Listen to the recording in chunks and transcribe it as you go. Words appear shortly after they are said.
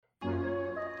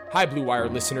Hi, Blue Wire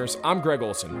listeners. I'm Greg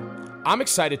Olson. I'm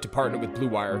excited to partner with Blue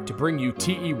Wire to bring you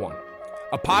TE1,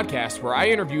 a podcast where I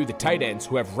interview the tight ends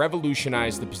who have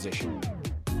revolutionized the position.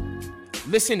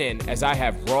 Listen in as I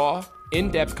have raw,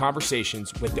 in-depth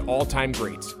conversations with the all-time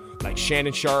greats like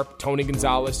Shannon Sharpe, Tony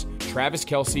Gonzalez, Travis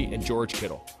Kelce, and George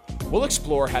Kittle. We'll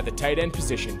explore how the tight end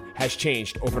position has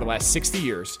changed over the last 60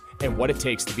 years and what it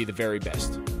takes to be the very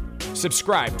best.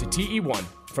 Subscribe to TE1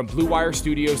 from Blue Wire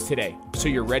Studios today, so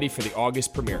you're ready for the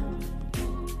August premiere.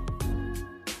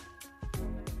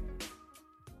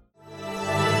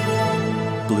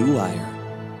 Blue Wire.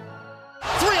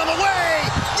 3 on the way!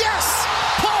 Yes!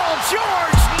 Paul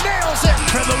George nails it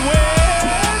for the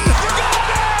win! You got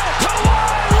it!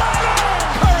 Kawhi Leonard!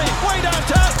 Curry way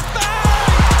downtown.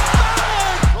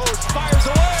 Bang! Rose fires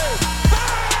away.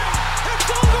 Bang!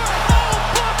 It's over! Oh,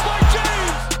 blocked by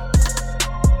James!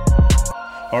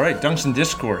 All right, Dunks and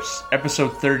Discourse,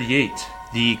 episode 38,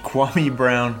 the Kwame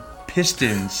Brown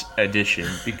Pistons edition.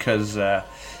 Because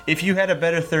if you had a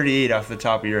better 38 off the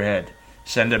top of your head,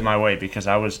 send it my way, because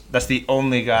that's the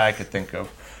only guy I could think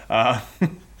of.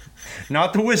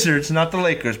 Not the Wizards, not the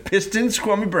Lakers. Pistons,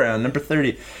 Kwame Brown, number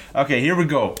 30. Okay, here we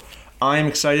go. I'm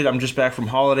excited. I'm just back from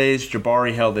holidays.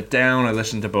 Jabari held it down. I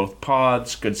listened to both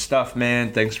pods. Good stuff,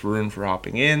 man. Thanks, Varun, for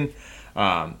hopping in.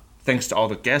 Thanks to all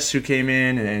the guests who came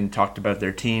in and talked about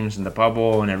their teams and the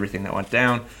bubble and everything that went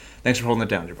down. Thanks for holding it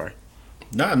down, Jabari.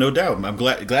 Nah, no doubt. I'm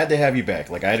glad to have you back.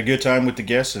 Like, I had a good time with the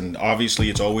guests, and obviously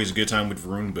it's always a good time with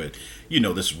Varun, but you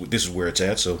know this is where it's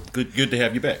at, so good to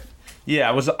have you back. Yeah,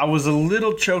 I was a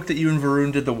little choked that you and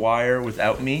Varun did the wire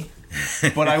without me,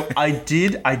 but I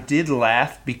did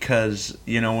laugh because,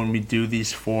 you know, when we do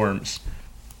these forums,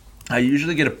 I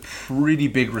usually get a pretty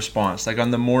big response. Like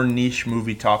on the more niche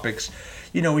movie topics,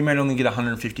 you know, we might only get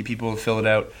 150 people to fill it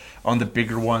out. On the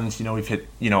bigger ones, you know, we've hit,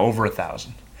 you know, over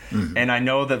 1,000. Mm-hmm. And I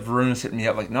know that Varun's hit me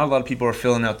up like, not a lot of people are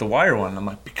filling out the Wire one. I'm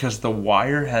like, because the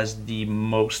Wire has the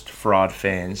most fraud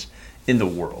fans in the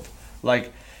world.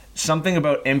 Like, something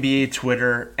about NBA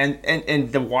Twitter, and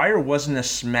the Wire wasn't a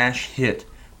smash hit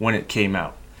when it came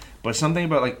out, but something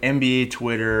about like NBA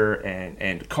Twitter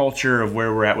and culture of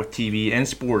where we're at with TV and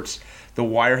sports, the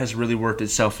Wire has really worked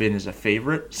itself in as a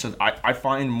favorite. So I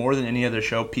find more than any other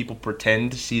show, people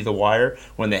pretend to see the Wire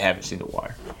when they haven't seen the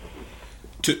Wire.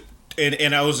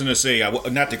 And I was going to say,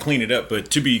 not to clean it up,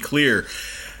 but to be clear,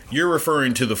 you're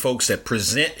referring to the folks that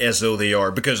present as though they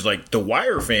are, because like the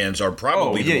Wire fans are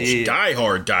probably the most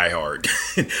diehard.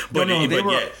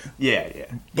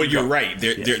 But you're right.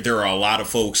 There are a lot of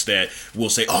folks that will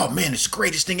say, "Oh man, it's the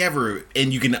greatest thing ever,"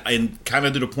 and you can, and kind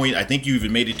of to the point. I think you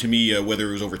even made it to me, whether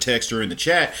it was over text or in the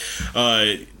chat.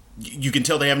 You can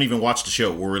tell they haven't even watched the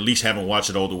show, or at least haven't watched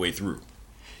it all the way through.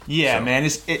 Yeah, so. Man,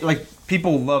 it's like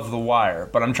people love The Wire,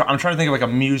 but I'm trying to think of like a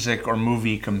music or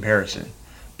movie comparison.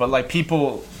 But like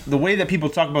people, the way that people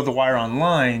talk about The Wire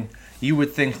online, you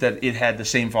would think that it had the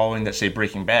same following that say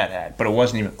Breaking Bad had, but it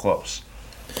wasn't even close.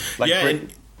 Like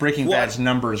Breaking Bad's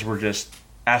numbers were just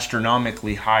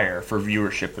astronomically higher for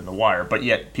viewership than The Wire, but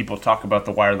yet people talk about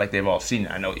The Wire like they've all seen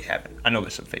it. I know you haven't. I know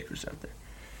there's some fakers out there.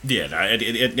 Yeah,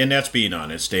 and that's being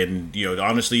honest. And, you know,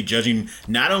 honestly, judging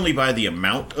not only by the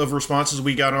amount of responses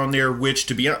we got on there, which,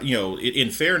 to be, you know, in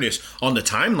fairness, on the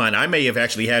timeline, I may have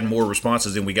actually had more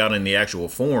responses than we got in the actual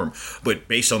form. But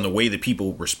based on the way that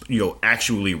people,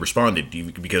 actually responded,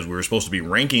 because we were supposed to be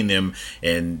ranking them,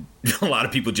 and a lot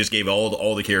of people just gave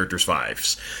all the characters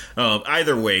 5s.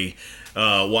 Either way.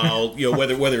 While, you know,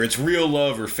 whether it's real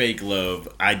love or fake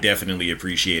love, I definitely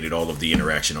appreciated all of the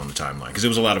interaction on the timeline because it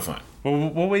was a lot of fun.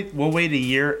 Well, we'll wait a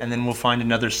year, and then we'll find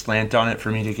another slant on it for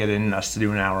me to get in, us to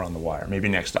do an hour on The Wire, maybe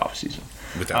next off season.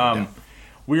 Without a doubt.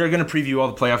 We are going to preview all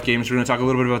the playoff games. We're going to talk a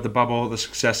little bit about the bubble, the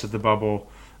success of the bubble.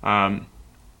 I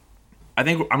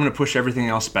think I'm going to push everything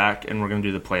else back, and we're going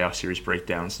to do the playoff series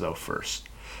breakdowns though first.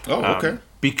 Oh, okay.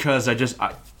 Because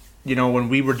you know, when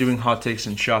we were doing hot takes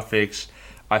and shot fakes,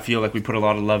 I feel like we put a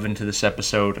lot of love into this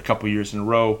episode a couple years in a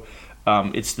row.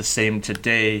 It's the same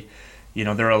today. You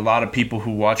know, there are a lot of people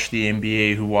who watch the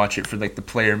NBA who watch it for like the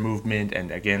player movement and,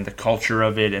 again, the culture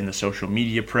of it and the social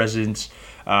media presence.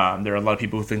 There are a lot of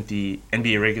people who think the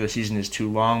NBA regular season is too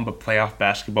long, but playoff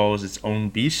basketball is its own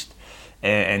beast.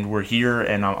 And we're here,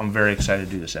 and I'm very excited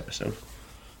to do this episode.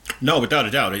 No, without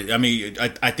a doubt. I mean,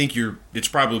 I think it's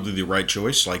probably the right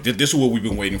choice. Like, this is what we've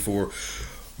been waiting for.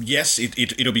 Yes,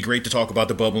 it'll be great to talk about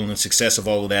the bubble and the success of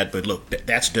all of that, but look,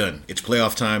 that's done. It's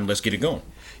playoff time. Let's get it going.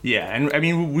 Yeah, and I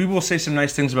mean, we will say some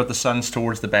nice things about the Suns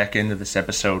towards the back end of this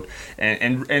episode,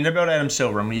 and about Adam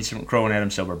Silver. I'm going to eat some crow and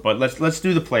Adam Silver, but let's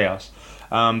do the playoffs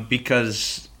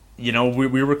because, you know,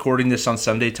 we're recording this on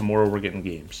Sunday. Tomorrow we're getting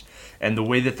games. And the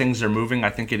way that things are moving, I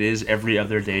think it is every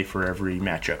other day for every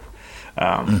matchup.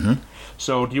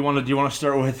 So do you want to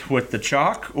start with the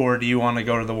chalk, or do you want to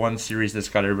go to the one series that's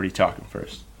got everybody talking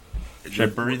first? Should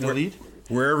I bury the lead?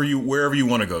 Wherever you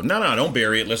want to go. No, don't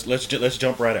bury it. Let's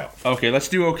jump right out. Okay, let's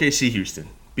do OKC Houston,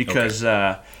 because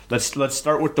let's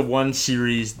start with the one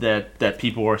series that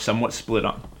people are somewhat split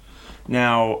on.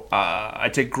 Now,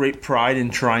 I take great pride in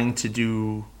trying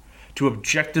to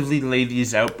objectively lay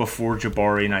these out before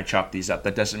Jabari and I chop these up.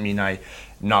 That doesn't mean I'm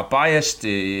not biased.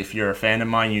 If you're a fan of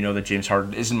mine, you know that James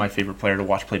Harden isn't my favorite player to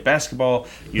watch play basketball.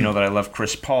 You know that I love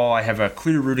Chris Paul. I have a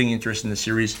clear rooting interest in the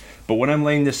series. But when I'm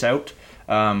laying this out,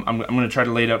 I'm going to try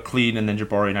to lay it out clean, and then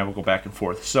Jabari and I will go back and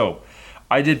forth. So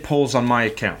I did polls on my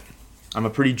account. I'm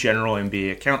a pretty general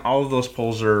NBA account. All of those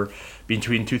polls are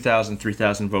between 2,000 and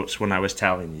 3,000 votes when I was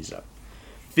tallying these up.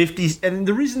 50s, and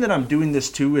the reason that I'm doing this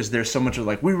too is there's so much of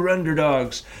like, we were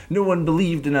underdogs, no one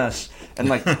believed in us, and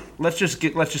like let's just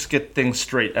get things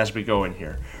straight as we go in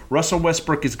here. Russell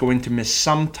Westbrook is going to miss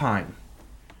some time.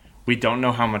 We don't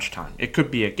know how much time. It could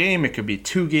be a game, it could be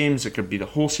 2 games, it could be the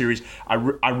whole series. I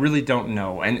really don't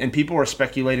know, and people are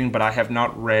speculating, but I have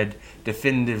not read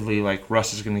definitively like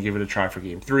Russ is going to give it a try for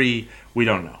Game 3. We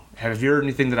don't know. Have you heard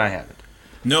anything that I haven't?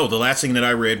 No, the last thing that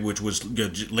I read, which was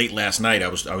late last night, I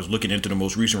was looking into the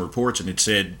most recent reports, and it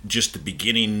said just the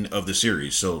beginning of the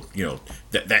series. So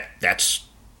that's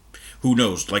who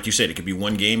knows. Like you said, it could be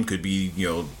one game, could be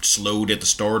slowed at the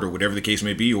start or whatever the case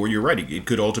may be, or you're right, it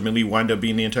could ultimately wind up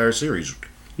being the entire series.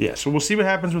 Yeah, so we'll see what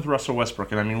happens with Russell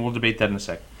Westbrook, and I mean we'll debate that in a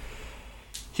sec.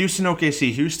 Houston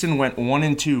OKC. Houston went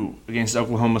 1-2 against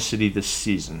Oklahoma City this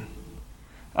season.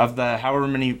 Of the however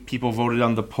many people voted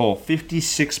on the poll,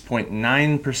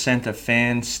 56.9% of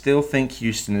fans still think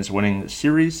Houston is winning the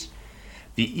series.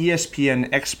 The ESPN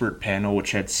expert panel,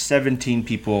 which had 17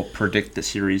 people predict the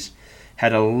series,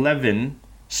 had 11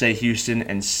 say Houston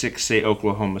and 6 say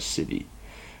Oklahoma City.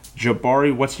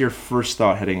 Jabari, what's your first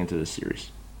thought heading into the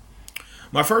series?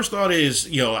 My first thought is,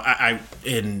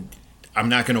 I'm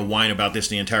not going to whine about this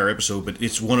the entire episode, but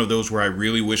it's one of those where I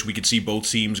really wish we could see both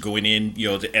teams going in,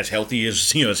 as healthy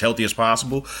as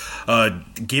possible.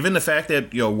 Given the fact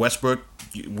that Westbrook,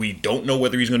 we don't know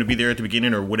whether he's going to be there at the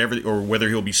beginning or whatever, or whether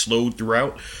he'll be slowed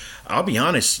throughout. I'll be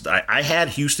honest. I had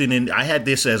Houston, and I had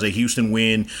this as a Houston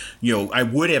win. I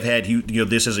would have had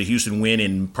this as a Houston win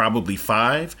in probably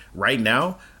 5. Right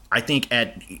now, I think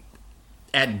at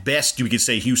best, you could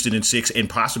say Houston in 6 and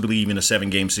possibly even a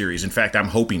 7-game series. In fact, I'm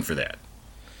hoping for that.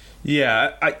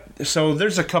 Yeah, so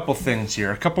there's a couple things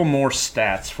here, a couple more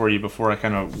stats for you before I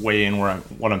kind of weigh in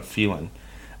what I'm feeling.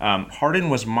 Harden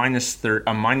was minus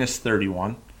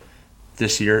 31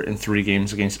 this year in 3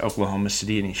 games against Oklahoma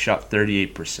City, and he shot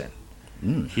 38%.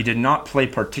 He did not play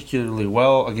particularly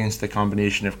well against the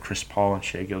combination of Chris Paul and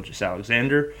Shai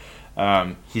Gilgeous-Alexander.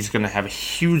 He's going to have a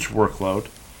huge workload.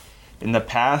 In the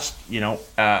past,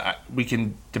 we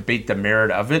can debate the merit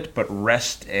of it, but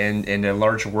rest and a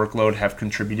large workload have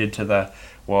contributed to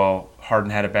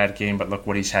Harden had a bad game, but look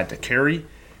what he's had to carry.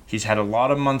 He's had a lot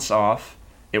of months off.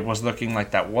 It was looking like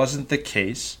that wasn't the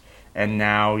case, and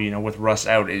now, with Russ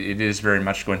out, it is very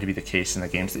much going to be the case in the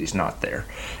games that he's not there.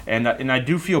 And I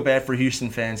do feel bad for Houston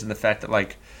fans in the fact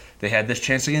that, they had this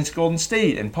chance against Golden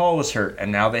State, and Paul was hurt,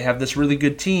 and now they have this really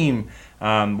good team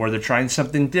where they're trying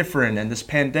something different, and this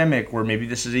pandemic where maybe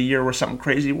this is a year where something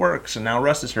crazy works, and now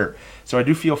Russ is hurt. So I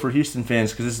do feel for Houston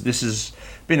fans because this has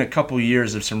been a couple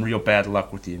years of some real bad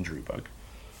luck with the injury bug.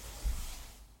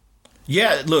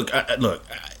 Yeah, look,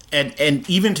 and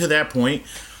even to that point,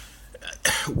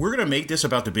 we're going to make this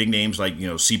about the big names like,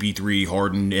 CP3,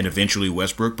 Harden, and eventually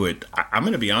Westbrook, but I'm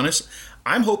going to be honest.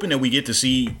 I'm hoping that we get to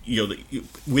see,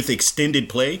 with extended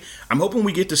play, I'm hoping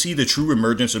we get to see the true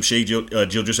emergence of Shai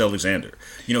Gilgeous-Alexander.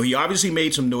 He obviously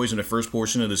made some noise in the first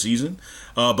portion of the season,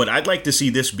 but I'd like to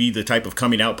see this be the type of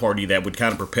coming out party that would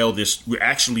kind of propel this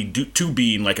actually to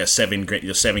being like a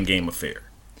 7-game affair.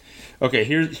 Okay,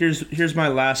 here's my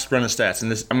last run of stats,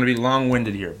 and this I'm going to be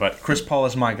long-winded here, but Chris Paul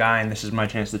is my guy, and this is my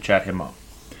chance to chat him up.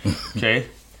 Okay?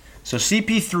 So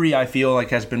CP3, I feel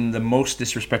like, has been the most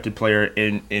disrespected player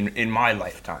in my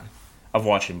lifetime of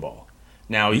watching ball.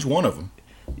 Now he's one of them.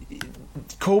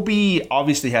 Kobe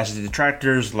obviously has his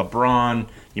detractors, LeBron,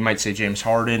 you might say James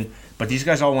Harden, but these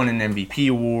guys all won an MVP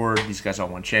award. These guys all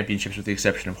won championships with the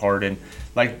exception of Harden.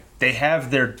 They have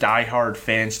their diehard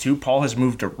fans too. Paul has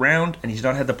moved around, and he's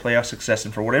not had the playoff success,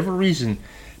 and for whatever reason,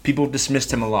 people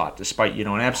dismissed him a lot, despite, an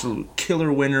absolute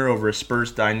killer winner over a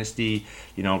Spurs dynasty,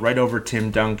 right over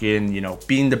Tim Duncan,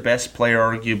 being the best player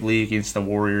arguably against the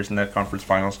Warriors in that conference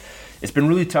finals. It's been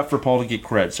really tough for Paul to get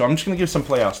cred. So I'm just going to give some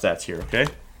playoff stats here, okay?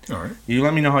 All right. You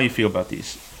let me know how you feel about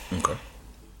these. Okay.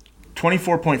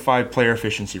 24.5 player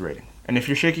efficiency rating. And if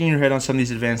you're shaking your head on some of these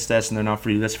advanced stats and they're not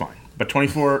for you, that's fine. But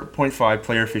 24.5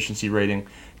 player efficiency rating,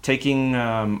 taking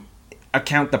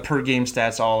account the per game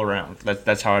stats all around.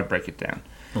 That's how I break it down.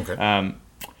 Okay.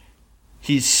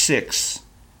 He's 6th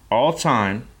all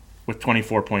time with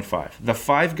 24.5. The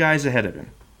 5 guys ahead of him: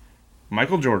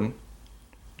 Michael Jordan,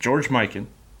 George Mikan,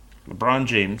 LeBron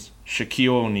James,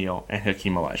 Shaquille O'Neal, and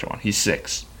Hakeem Olajuwon. He's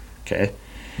 6th. Okay.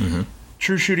 Mm-hmm.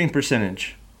 True shooting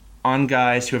percentage on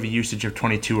guys who have a usage of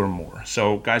 22 or more.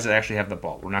 So guys that actually have the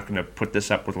ball. We're not going to put this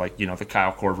up with the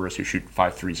Kyle Korvers who shoot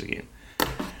 5 threes a game.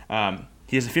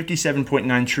 He has a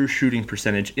 57.9 true shooting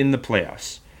percentage in the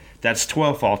playoffs. That's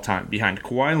 12th all time, behind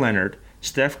Kawhi Leonard,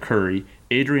 Steph Curry,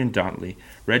 Adrian Dantley,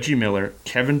 Reggie Miller,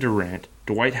 Kevin Durant,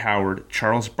 Dwight Howard,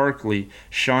 Charles Barkley,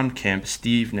 Sean Kemp,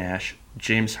 Steve Nash,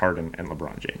 James Harden, and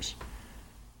LeBron James.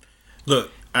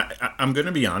 Look, I'm going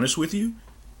to be honest with you.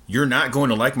 You're not going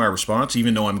to like my response,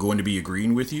 even though I'm going to be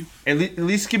agreeing with you. At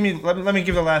least give me. Let me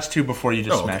give the last 2 before you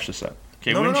just smash this up.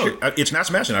 Okay, No. It's not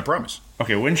smashing, I promise.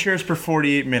 Okay, win shares per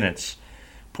 48 minutes,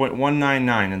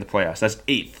 .199 in the playoffs. That's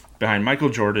 8th, behind Michael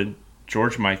Jordan,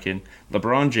 George Mikan,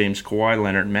 LeBron James, Kawhi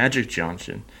Leonard, Magic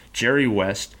Johnson, Jerry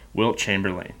West, Wilt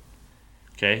Chamberlain.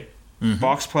 Okay? Mm-hmm.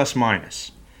 Box plus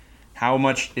minus. How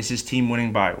much is his team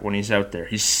winning by when he's out there?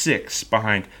 He's 6th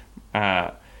behind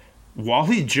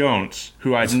Wally Jones,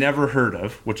 who I'd never heard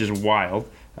of, which is wild.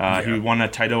 He won a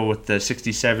title with the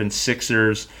 67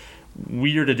 Sixers.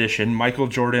 Weird addition. Michael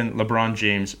Jordan, LeBron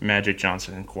James, Magic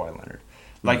Johnson, and Kawhi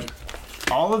Leonard.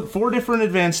 All of 4 different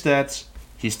advanced stats.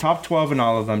 He's top 12 in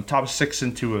all of them, top 6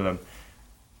 in 2 of them.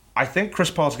 I think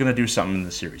Chris Paul's going to do something in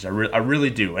the series. I really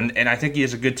do. And I think he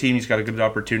has a good team. He's got a good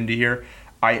opportunity here.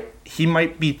 He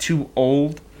might be too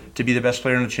old to be the best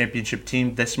player on the championship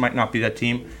team. This might not be that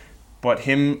team. But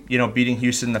him, beating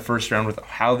Houston in the first round with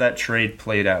how that trade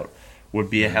played out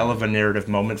would be a hell of a narrative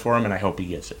moment for him, and I hope he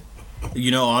gets it.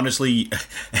 Honestly,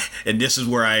 and this is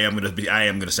where I am going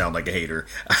to sound like a hater.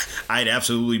 I'd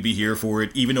absolutely be here for it,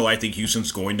 even though I think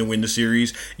Houston's going to win the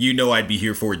series. I'd be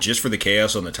here for it just for the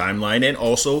chaos on the timeline, and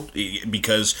also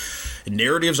because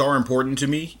narratives are important to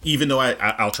me, even though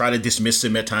I'll try to dismiss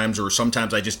them at times, or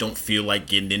sometimes I just don't feel like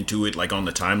getting into it like on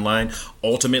the timeline.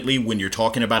 Ultimately, when you're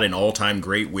talking about an all-time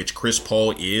great, which Chris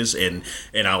Paul is, and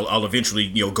I'll eventually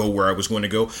go where I was going to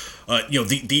go,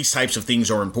 these types of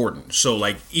things are important. So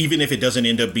even if it doesn't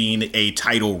end up being a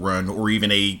title run or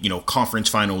even a conference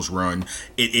finals run,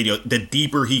 the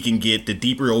deeper he can get, the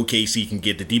deeper OKC can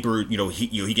get, the deeper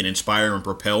he can inspire and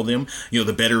propel them,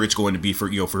 the better it's going to be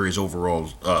for his overall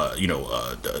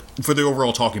for the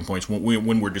overall talking points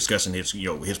when we're discussing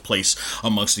his place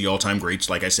amongst the all-time greats,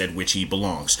 like I said, which he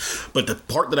belongs. But the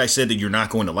part that I said that you're not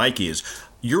going to like is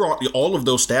all of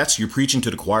those stats, you're preaching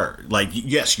to the choir.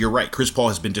 Yes, you're right. Chris Paul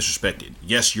has been disrespected.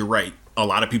 Yes, you're right. A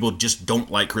lot of people just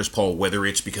don't like Chris Paul, whether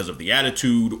it's because of the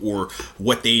attitude or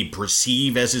what they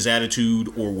perceive as his attitude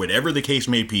or whatever the case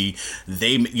may be.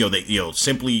 They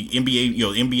simply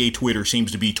NBA Twitter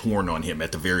seems to be torn on him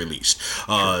at the very least.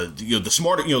 The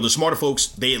smarter folks,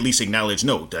 they at least acknowledge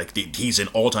he's an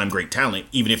all-time great talent,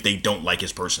 even if they don't like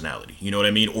his personality. You know what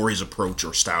I mean, or his approach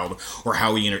or style or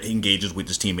how he engages with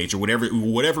his teammates or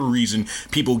whatever reason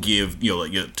people give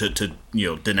to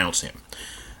denounce him.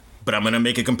 But I'm going to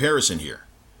make a comparison here.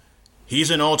 He's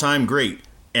an all-time great,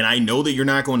 and I know that you're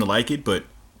not going to like it, but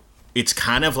it's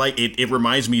kind of like it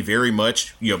reminds me very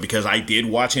much, because I did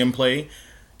watch him play.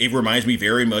 It reminds me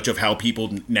very much of how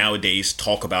people nowadays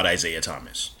talk about Isaiah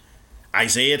Thomas.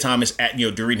 Isaiah Thomas,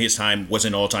 during his time, was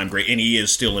an all-time great, and he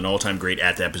is still an all-time great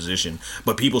at that position.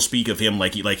 But people speak of him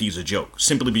like he's a joke,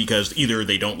 simply because either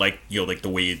they don't like the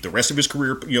way the rest of his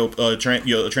career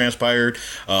transpired.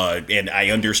 And I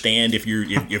understand if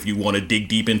you want to dig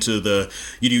deep into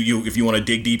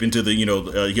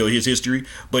his history,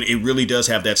 but it really does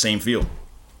have that same feel.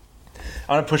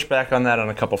 I want to push back on that on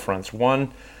a couple fronts.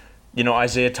 One,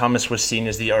 Isaiah Thomas was seen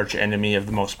as the arch enemy of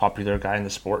the most popular guy in the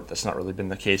sport. That's not really been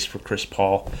the case for Chris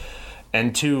Paul.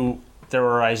 And 2, there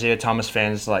were Isaiah Thomas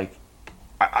fans I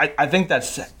think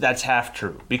that's half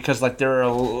true, because there are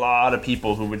a lot of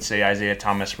people who would say Isaiah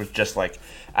Thomas was just a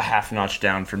half notch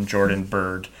down from Jordan,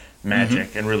 Bird,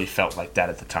 Magic, and really felt like that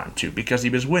at the time too, because he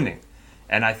was winning.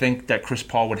 And I think that Chris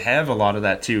Paul would have a lot of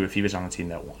that too if he was on a team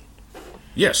that won.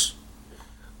 Yes.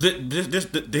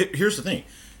 Here's the thing.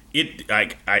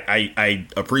 I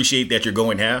appreciate that you're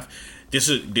going half. This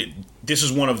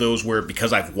is one of those where,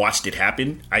 because I've watched it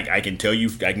happen, I can tell you,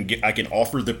 I can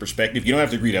offer the perspective. You don't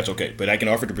have to agree, that's okay, but I can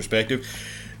offer the perspective.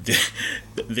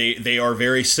 They are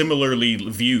very similarly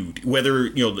viewed. Whether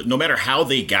no matter how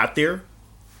they got there,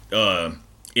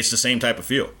 it's the same type of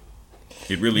feel.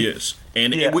 It really is.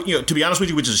 And to be honest with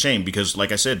you, which is a shame because,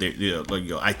 like I said,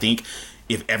 I think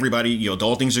if everybody,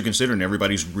 all things are considered, and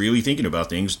everybody's really thinking about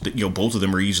things, both of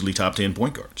them are easily top 10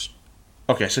 point guards.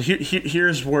 Okay, so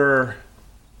here's where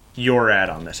you're at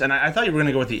on this, and I thought you were going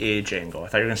to go with the age angle. I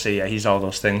thought you were going to say, yeah, he's all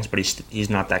those things, but he's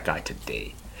not that guy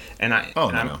today. And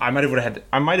I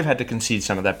might have had to concede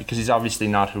some of that because he's obviously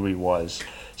not who he was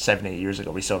 7-8 years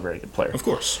ago. But he's still a very good player. Of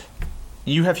course.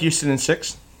 You have Houston in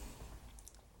 6.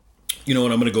 You know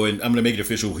what? I'm going to go in. I'm going to make it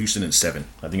official. Houston in 7.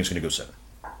 I think it's going to go 7.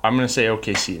 I'm going to say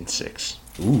OKC in 6.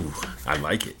 Ooh, I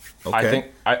like it.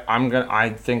 Okay. I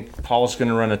think Paul's going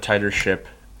to run a tighter ship.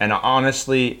 And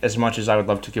honestly, as much as I would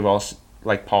love to give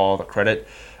Paul the credit,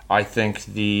 I think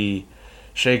the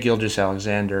Shai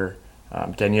Gilgeous-Alexander,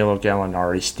 Danilo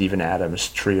Gallinari, Steven Adams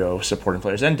trio supporting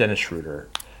players, and Dennis Schroeder,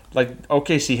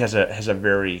 OKC has a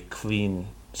very clean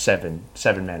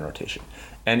seven-man rotation.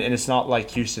 And it's not like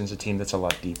Houston's a team that's a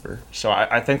lot deeper. So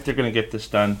I think they're going to get this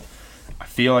done. I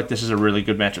feel like this is a really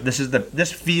good matchup.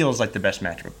 This feels like the best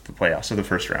matchup of the playoffs of the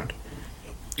first round.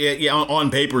 Yeah,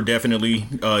 on paper, definitely.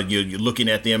 You're looking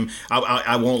at them.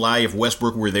 I won't lie. If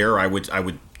Westbrook were there, I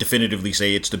would definitively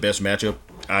say it's the best matchup.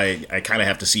 I kind of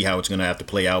have to see how it's going to have to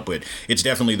play out, but it's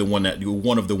definitely one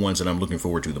of the ones that I'm looking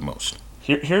forward to the most.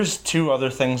 Here's 2 other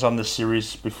things on this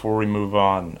series before we move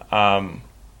on.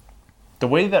 The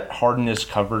way that Harden is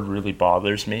covered really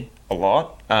bothers me a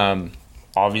lot.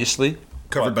 Obviously,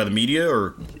 covered by the media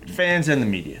or fans and the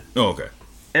media. Oh, okay.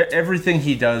 Everything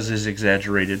he does is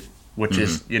exaggerated, which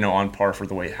is on par for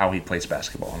the way how he plays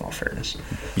basketball. In all fairness,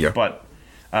 yeah. But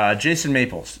Jason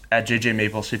Maples at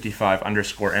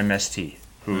JJMaples55_MST,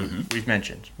 who we've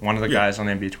mentioned, one of the guys on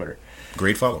NBA Twitter.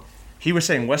 Great follow. He was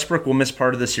saying Westbrook will miss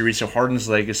part of the series, so Harden's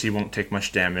legacy won't take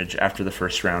much damage after the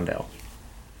first round out.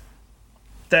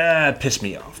 That pissed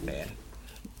me off, man.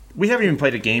 We haven't even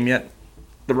played a game yet.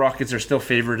 The Rockets are still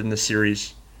favored in this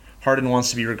series. Harden wants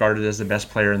to be regarded as the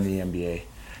best player in the NBA.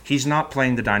 He's not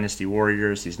playing the Dynasty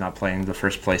Warriors. He's not playing the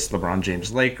first place LeBron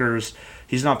James Lakers.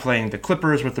 He's not playing the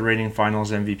Clippers with the reigning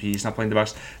finals MVP. He's not playing the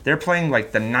Bucks. They're playing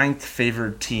like the 9th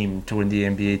favored team to win the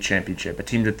NBA championship. A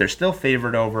team that they're still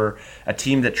favored over. A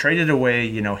team that traded away,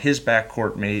 his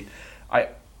backcourt mate.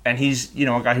 And he's,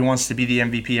 a guy who wants to be the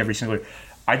MVP every single year.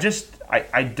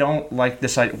 I don't like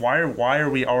this. Why are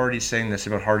we already saying this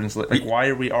about Harden's? Why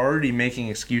are we already making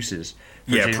excuses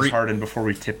for James Harden before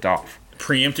we've tipped off?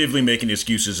 Preemptively making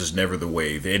excuses is never the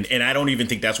wave. And I don't even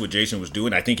think that's what Jason was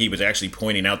doing. I think he was actually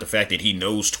pointing out the fact that he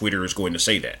knows Twitter is going to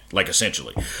say that,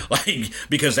 essentially.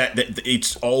 Because that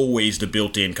it's always the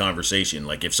built-in conversation.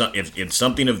 If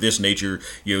something of this nature,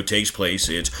 takes place,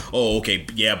 it's, oh, okay,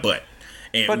 yeah, but.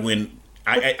 When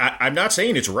I'm not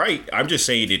saying it's right. I'm just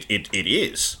saying it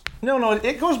is. No,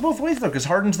 it goes both ways, though, because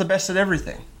Harden's the best at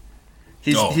everything.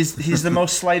 He's the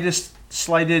most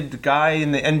slighted guy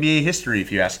in the NBA history,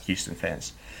 if you ask Houston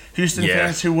fans.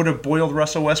 Fans who would have boiled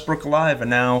Russell Westbrook alive,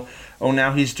 and now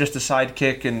he's just a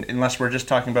sidekick, and unless we're just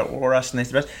talking about Russ and he's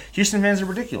the best. Houston fans are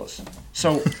ridiculous.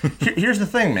 So here's the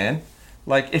thing, man.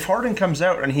 If Harden comes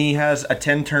out and he has a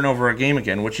 10 turnover a game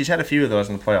again, which he's had a few of those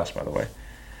in the playoffs, by the way,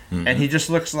 and he just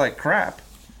looks like crap,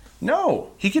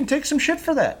 no, he can take some shit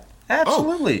for that.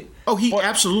 Absolutely. He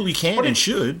absolutely can and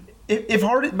should. If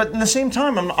Harden, but at the same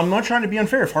time, I'm not trying to be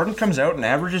unfair. If Harden comes out and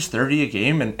averages 30 a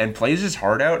game and plays his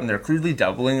heart out, and they're clearly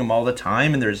doubling him all the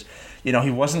time, and there's, he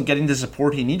wasn't getting the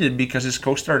support he needed because his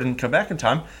co-star didn't come back in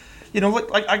time.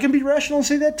 I can be rational and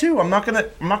say that too. I'm not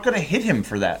gonna hit him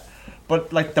for that. But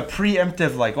the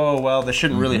preemptive, this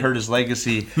shouldn't really hurt his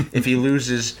legacy if he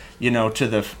loses, to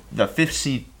the 5th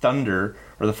seed Thunder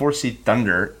or the 4th seed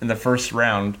Thunder in the first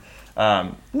round.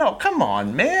 No, come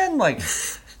on, man.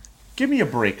 Give me a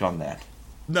break on that.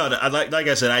 No, like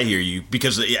I said, I hear you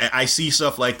because I see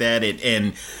stuff like that,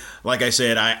 and like I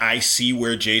said, I see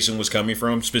where Jason was coming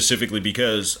from specifically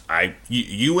because the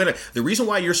reason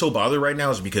why you're so bothered right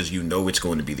now is because it's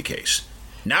going to be the case.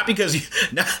 Not because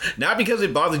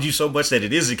it bothers you so much that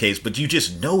it is the case, but you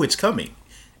just know it's coming,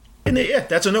 and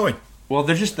that's annoying. Well,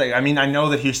 there's just I know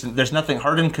that Houston. There's nothing.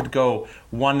 Harden could go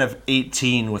 1 of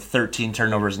 18 with 13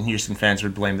 turnovers, and Houston fans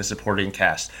would blame the supporting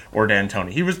cast or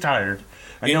D'Antoni. He was tired.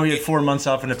 I know he had 4 months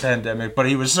off in a pandemic, but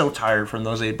he was so tired from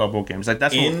those 8 bubble games.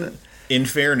 In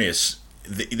fairness,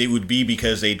 they would be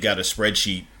because they'd got a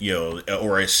spreadsheet,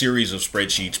 or a series of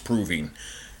spreadsheets proving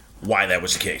why that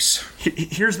was the case.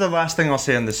 Here's the last thing I'll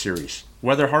say on this series.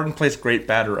 Whether Harden plays great,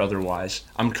 bad, or otherwise,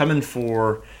 I'm coming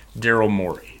for Daryl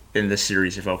Morey in this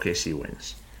series if OKC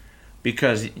wins.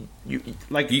 Because,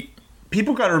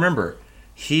 people got to remember,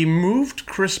 he moved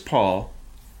Chris Paul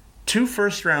 2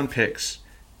 first-round picks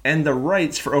and the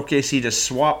rights for OKC to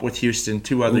swap with Houston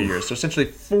 2 other years. So essentially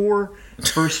 4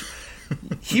 first.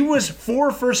 He was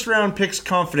 4 first-round picks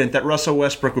confident that Russell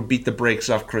Westbrook would beat the brakes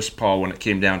off Chris Paul when it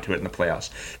came down to it in the playoffs.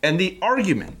 And the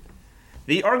argument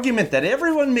that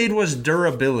everyone made was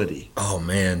durability. Oh,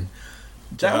 man.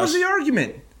 That was the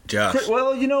argument. Josh.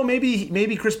 Well,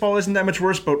 maybe Chris Paul isn't that much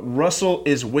worse, but Russell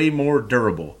is way more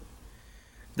durable.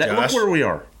 Look where we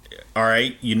are. All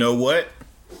right, you know what?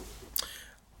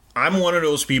 I'm one of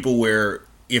those people where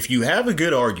if you have a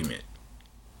good argument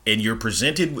and you're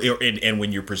presented and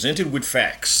when you're presented with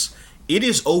facts, it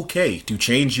is okay to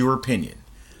change your opinion.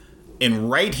 And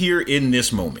right here in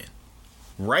this moment,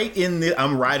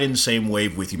 I'm riding the same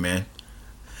wave with you, man.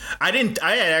 I had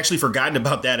actually forgotten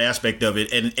about that aspect of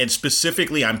it, and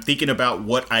specifically, I'm thinking about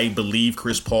what I believe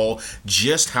Chris Paul,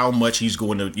 just how much he's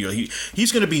going to,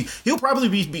 he'll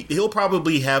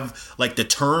probably have like the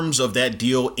terms of that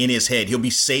deal in his head. He'll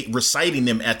be reciting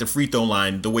them at the free throw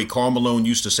line, the way Karl Malone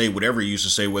used to say whatever he used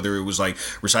to say, whether it was like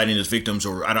reciting his victims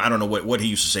or I don't know what he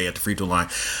used to say at the free throw line.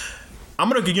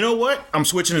 You know what? I'm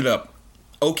switching it up.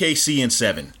 OKC in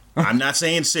 7. I'm not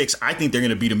saying 6. I think they're going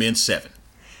to beat them in 7.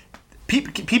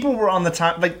 People were on the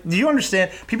time. Like, do you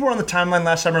understand? People were on the timeline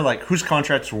last summer. Like, whose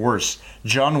contract's worse,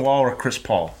 John Wall or Chris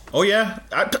Paul? Oh yeah,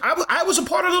 I was a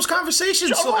part of those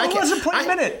conversations. John Wall wasn't playing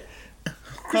a minute.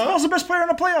 Chris Paul's the best player on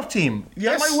a playoff team.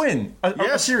 Yes, that might win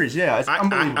a series. Yeah, it's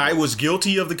unbelievable. I was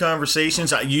guilty of the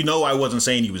conversations. I wasn't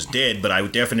saying he was dead, but I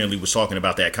definitely was talking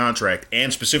about that contract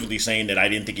and specifically saying that I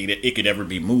didn't think it could ever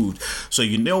be moved. So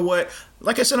you know what?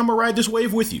 Like I said, I'm gonna ride this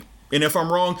wave with you. And if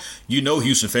I'm wrong,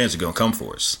 Houston fans are gonna come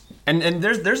for us. And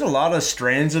there's a lot of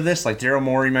strands of this. Like Daryl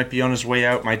Morey might be on his way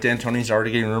out. Mike D'Antoni's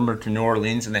already getting rumored to New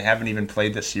Orleans, and they haven't even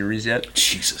played the series yet.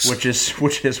 Jesus,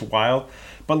 which is wild.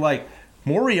 But like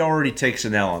Morey already takes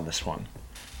an L on this one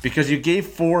because you gave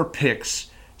 4 picks,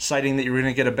 citing that you were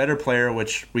going to get a better player,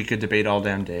 which we could debate all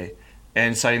damn day,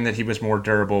 and citing that he was more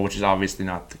durable, which is obviously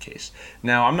not the case.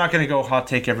 Now I'm not going to go hot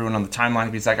take everyone on the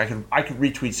timeline because like I could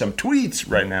retweet some tweets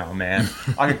right now, man.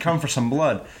 I could come for some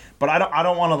blood. But I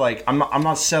don't want to like I'm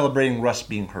not celebrating Russ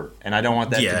being hurt, and I don't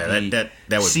want that to be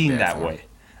that seen that way.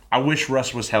 I wish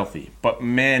Russ was healthy, but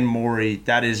man, Morey,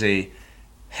 that is a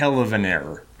hell of an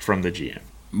error from the GM.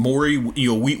 Morey,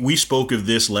 we spoke of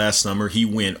this last summer. He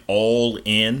went all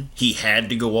in. He had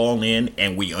to go all in,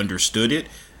 and we understood it.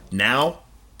 Now,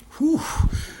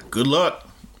 good luck,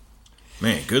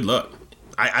 man. Good luck.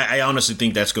 I honestly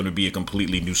think that's going to be a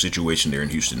completely new situation there in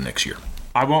Houston next year.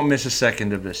 I won't miss a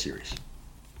second of this series.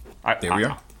 There we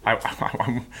are.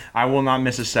 I will not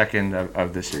miss a second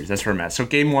of this series. That's where I'm at. So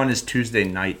game 1 is Tuesday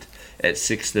night at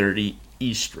 6:30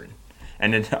 Eastern.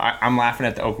 And then I'm laughing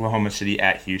at the Oklahoma City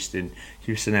at Houston.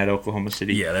 Houston at Oklahoma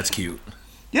City. Yeah, that's cute.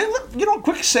 Yeah, look,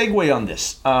 quick segue on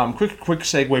this. Quick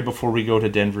segue before we go to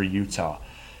Denver, Utah.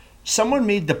 Someone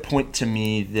made the point to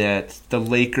me that the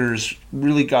Lakers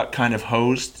really got kind of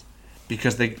hosed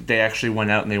because they actually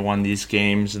went out and they won these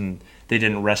games and they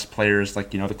didn't rest players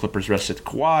like, the Clippers rested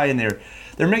Kawhi, and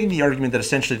they're making the argument that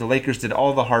essentially the Lakers did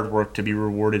all the hard work to be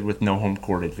rewarded with no home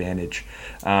court advantage.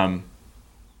 And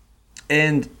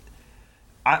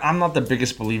I'm not the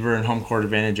biggest believer in home court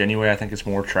advantage anyway. I think it's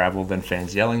more travel than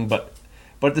fans yelling, but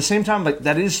at the same time, like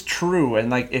that is true. And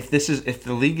like if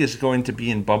the league is going to be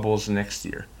in bubbles next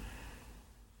year,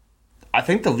 I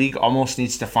think the league almost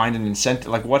needs to find an incentive.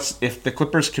 Like if the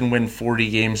Clippers can win 40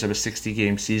 games of a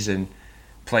 60-game season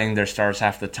playing their stars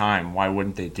half the time, why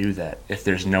wouldn't they do that if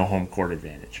there's no home court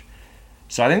advantage?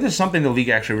 So I think this is something the league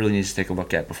actually really needs to take a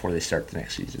look at before they start the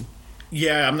next season.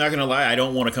 Yeah, I'm not going to lie. I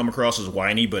don't want to come across as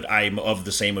whiny, but I'm of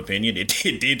the same opinion.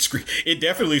 It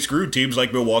definitely screwed teams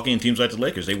like Milwaukee and teams like the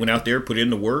Lakers. They went out there, put in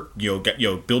the work,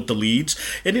 built the leads,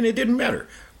 and then it didn't matter.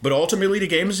 But ultimately, the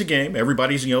game is a game.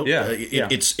 Everybody's,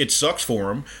 it sucks for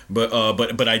them.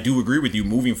 But I do agree with you.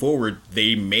 Moving forward,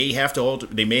 they may have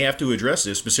to address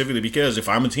this specifically because if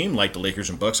I'm a team like the Lakers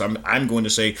and Bucks, I'm going to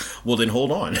say, well, then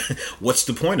hold on. What's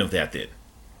the point of that then?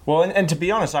 Well, and to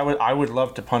be honest, I would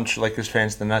love to punch Lakers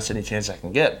fans in the nuts any chance I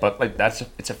can get. But like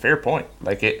it's a fair point.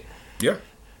 Like it. Yeah.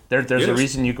 There's a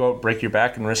reason you go break your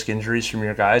back and risk injuries from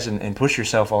your guys and push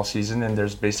yourself all season, and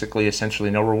there's basically essentially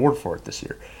no reward for it this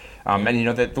year. And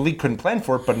that the league couldn't plan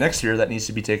for it, but next year that needs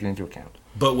to be taken into account.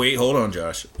 But wait, hold on,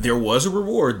 Josh. There was a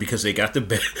reward because they got the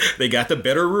better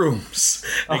rooms.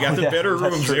 They got the better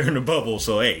rooms there in the bubble.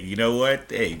 So hey, you know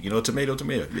what? Hey, tomato.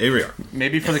 Here we are.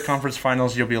 Maybe for the conference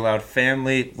finals, you'll be allowed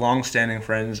family, long-standing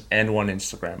friends, and one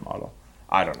Instagram model.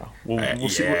 I don't know. We'll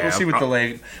see what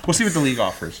the league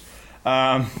offers.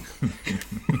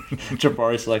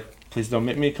 Jabari's like, please don't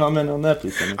make me comment on that.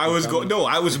 Please don't make I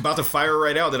was about to fire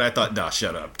right out, and I thought, nah,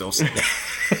 shut up. Don't say that.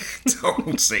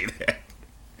 Don't say that.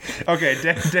 Okay,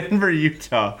 Denver,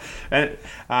 Utah.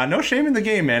 No shame in the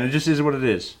game, man. It just is what it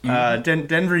is.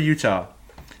 Denver, Utah.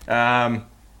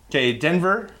 Okay,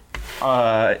 Denver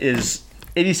is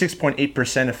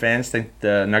 86.8% of fans think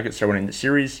the Nuggets are winning the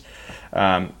series.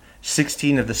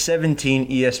 16 of the 17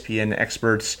 ESPN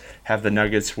experts have the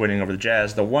Nuggets winning over the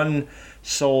Jazz. The one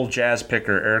sole Jazz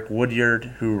picker, Eric Woodyard,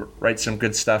 who writes some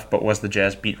good stuff but was the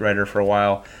Jazz beat writer for a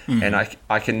while, and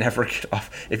I can never get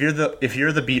off. If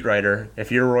you're the beat writer,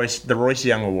 if you're the Royce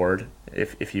Young Award,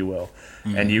 if you will,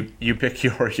 and you pick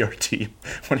your team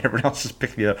when everyone else is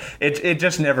picking the other, it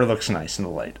just never looks nice in the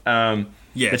light.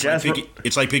 Yeah,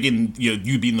 it's like picking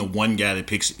you being the one guy that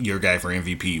picks your guy for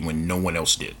MVP when no one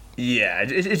else did. Yeah,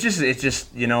 it's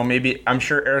just maybe I'm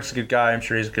sure Eric's a good guy. I'm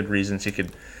sure he has good reasons he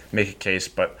could make a case,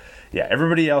 but yeah,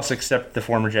 everybody else except the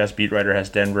former Jazz beat writer has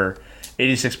Denver.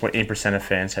 86.8% of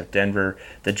fans have Denver.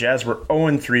 The Jazz were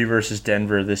 0-3 versus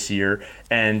Denver this year,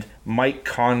 and Mike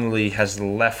Conley has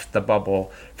left the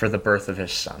bubble for the birth of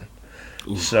his son.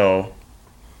 Ooh. So,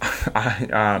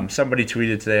 somebody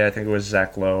tweeted today, I think it was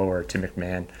Zach Lowe or Tim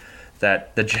McMahon,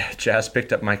 that the Jazz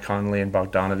picked up Mike Conley and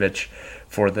Bogdanovich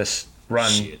for this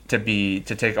run to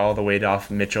take all the weight off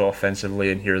Mitchell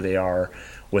offensively, and here they are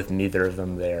with neither of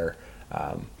them there.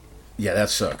 Yeah, that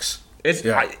sucks.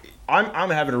 I'm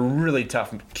having a really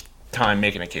tough time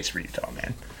making a case for Utah,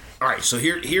 man. All right, so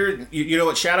here, you know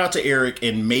what? Shout out to Eric,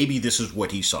 and maybe this is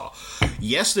what he saw.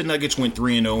 Yes, the Nuggets went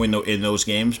 3-0 in those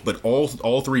games, but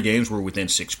all three games were within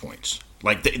 6 points.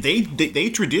 Like they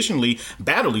traditionally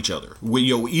battle each other.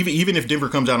 Even if Denver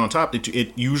comes out on top,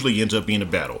 it usually ends up being a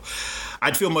battle.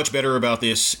 I'd feel much better about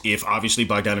this if obviously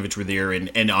Bogdanovich were there,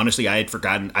 and honestly, I had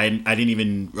forgotten. I didn't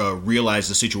even realize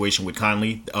the situation with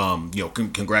Conley.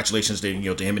 Congratulations to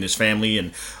him and his family,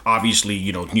 and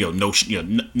obviously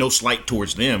no slight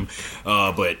towards them.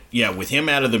 But yeah, with him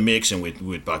out of the mix and with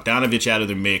Bogdanovich out of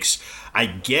the mix, I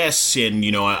guess, and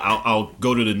I'll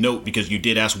go to the note because you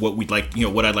did ask what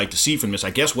what I'd like to see from this.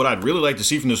 I guess what I'd really like to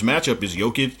see from this matchup is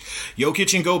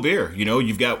Jokic and Gobert.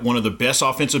 You've got one of the best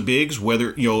offensive bigs,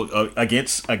 whether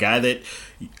against a guy that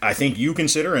I think you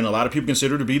consider and a lot of people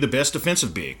consider to be the best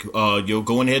defensive big.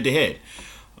 Going head to head.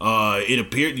 It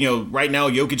appeared, right now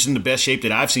Jokic's in the best shape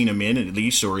that I've seen him in, at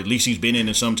least he's been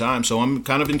in some time. So I'm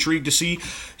kind of intrigued to see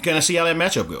how that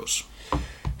matchup goes.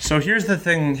 So here's the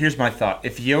thing. Here's my thought.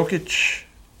 If Jokic's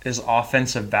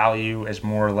offensive value is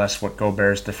more or less what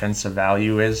Gobert's defensive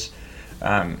value is,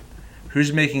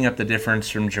 who's making up the difference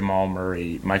from Jamal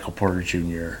Murray, Michael Porter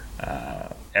Jr.,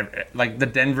 like the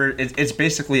Denver? It's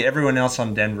basically everyone else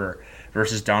on Denver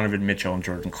versus Donovan Mitchell and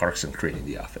Jordan Clarkson creating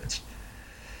the offense.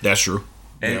 That's true.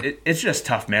 And yeah. It's just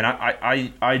tough, man.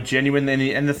 I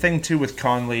genuinely, and the thing too with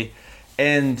Conley,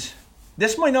 and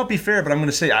this might not be fair, but I'm going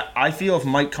to say I feel if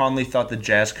Mike Conley thought the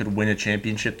Jazz could win a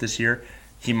championship this year,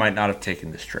 he might not have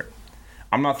taken this trip.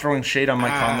 I'm not throwing shade on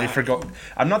Mike Conley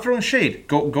I'm not throwing shade.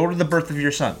 Go to the birth of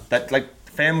your son. That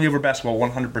family over basketball,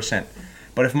 100%.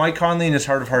 But if Mike Conley in his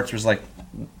heart of hearts was like,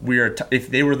 if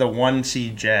they were the 1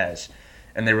 seed Jazz,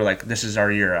 and they were like, this is our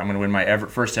year, I'm going to win my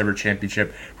first ever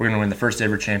championship. We're going to win the first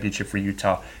ever championship for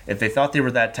Utah. If they thought they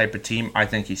were that type of team, I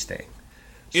think he's staying.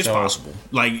 It's possible.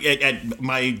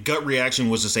 My gut reaction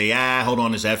was to say, hold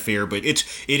on, is that fair? But it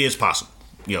is possible.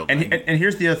 And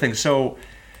here's the other thing. So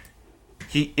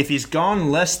if he's gone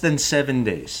less than 7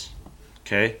 days,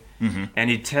 okay, and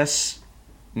he tests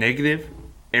negative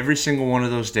every single one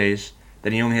of those days,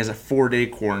 then he only has a 4-day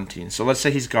quarantine. So let's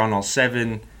say he's gone all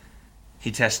 7.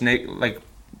 He tests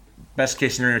best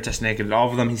case scenario, tests negative.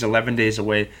 All of them, he's 11 days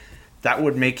away. That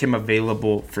would make him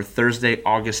available for Thursday,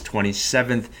 August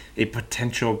 27th, a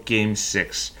potential Game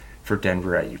 6 for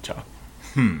Denver at Utah.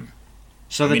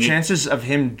 So the chances of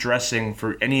him dressing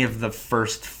for any of the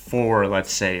first 4,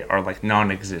 let's say, are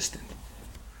non-existent.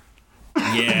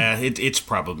 Yeah, it's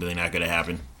probably not going to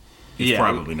happen. It's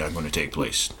probably not going to take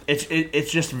place.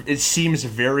 It seems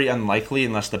very unlikely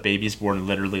unless the baby's born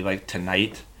literally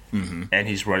tonight, and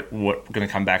he's going to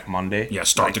come back Monday. Yeah,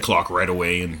 start the clock right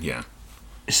away, and yeah.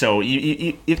 So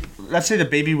if let's say the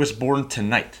baby was born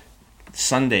tonight,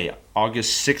 Sunday,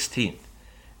 August 16th,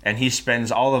 and he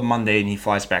spends all of Monday and he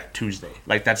flies back Tuesday.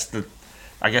 That's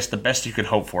the best you could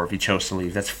hope for if he chose to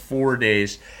leave. That's 4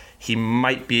 days. He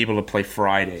might be able to play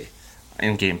Friday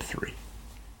in Game 3.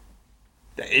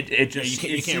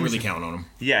 You can't really count on him.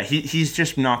 Yeah, he's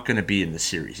just not going to be in the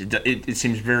series. It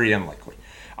seems very unlikely.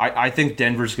 I think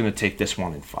Denver's going to take this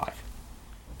one in 5.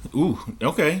 Ooh,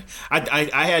 okay.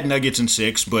 I had Nuggets in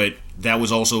 6, but that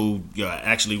was also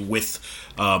actually with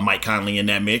Mike Conley in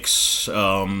that mix.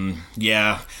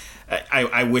 Yeah,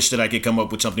 I wish that I could come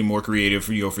up with something more creative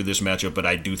for this matchup, but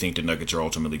I do think the Nuggets are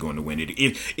ultimately going to win it.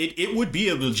 It would be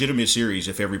a legitimate series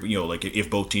if if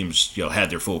both teams had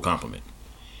their full complement.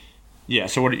 Yeah.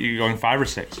 So what are you going, 5 or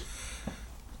 6?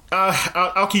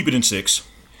 I'll keep it in 6.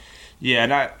 Yeah,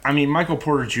 and I mean Michael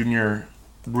Porter Jr.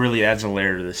 really adds a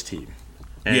layer to this team.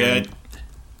 And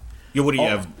what do you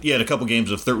have? You had a couple games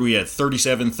of we had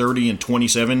 37, 30, and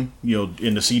 27.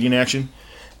 In the seeding action.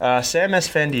 Sam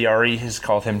Esfandiari has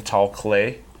called him Tall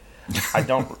Clay. I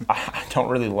don't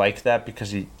really like that because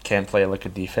he can't play like a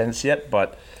defense yet.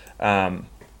 But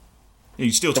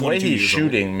he's still 22 the way he's years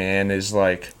shooting, old. Man, is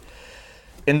like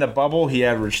in the bubble he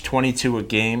averaged 22 a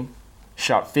game,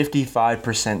 shot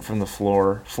 55% from the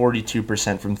floor,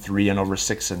 42% from 3 and over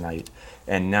 6 a night,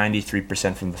 and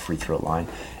 93% from the free throw line.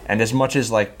 And as much as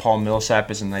like Paul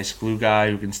Millsap is a nice glue guy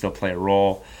who can still play a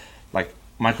role, like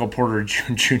Michael Porter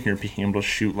Jr. being able to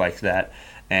shoot like that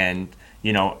and,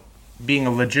 being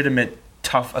a legitimate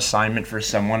tough assignment for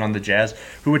someone on the Jazz,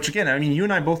 which again, I mean, you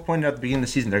and I both pointed out at the beginning of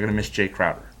the season they're going to miss Jay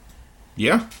Crowder.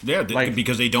 Yeah,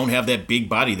 because they don't have that big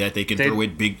body that they can throw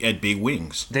at big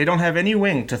wings. They don't have any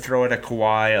wing to throw at a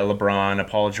Kawhi, a LeBron, a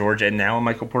Paul George, and now a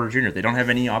Michael Porter Jr. They don't have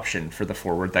any option for the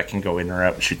forward that can go in or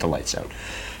out and shoot the lights out.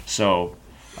 So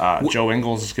Joe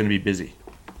Ingles is going to be busy.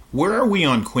 Where are we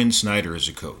on Quinn Snyder as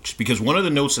a coach? Because one of the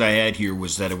notes that I had here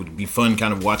was that it would be fun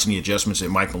kind of watching the adjustments that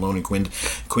Mike Malone and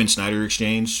Quinn Snyder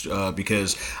exchanged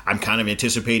because I'm kind of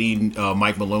anticipating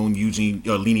Mike Malone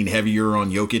leaning heavier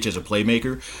on Jokic as a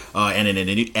playmaker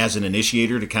and as an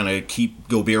initiator to kind of keep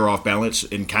Gobert off balance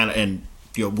and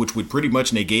which would pretty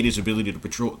much negate his ability to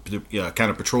patrol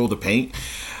the paint.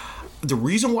 The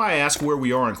reason why I ask where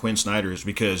we are on Quinn Snyder is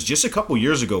because just a couple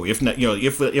years ago, if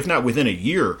not within a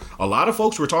year, a lot of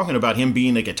folks were talking about him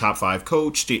being like a top 5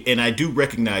 coach. And I do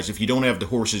recognize if you don't have the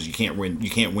horses, you can't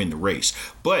win the race.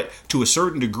 But to a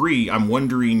certain degree, I'm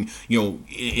wondering,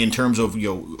 in terms of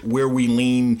where we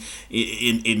lean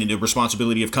in the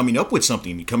responsibility of coming up with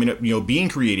something, being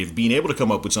creative, being able to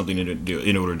come up with something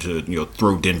in order to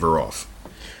throw Denver off.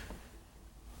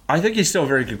 I think he's still a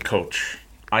very good coach.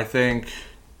 I think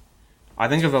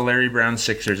of the Larry Brown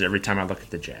Sixers every time I look at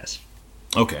the Jazz.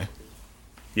 Okay.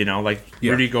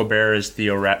 Rudy Gobert is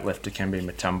Theo Ratliff, Dikembe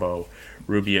Mutombo,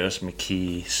 Rubio's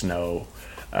McKee, Snow.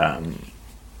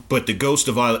 But the ghost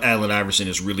of Allen Iverson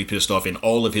is really pissed off, and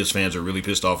all of his fans are really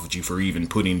pissed off at you for even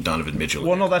putting Donovan Mitchell in.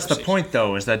 Well, no, that's the point,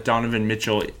 though, is that Donovan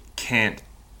Mitchell can't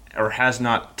or has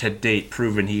not to date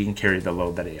proven he can carry the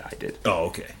load that AI did. Oh,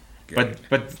 okay. But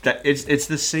it's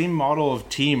the same model of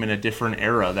team in a different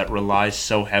era that relies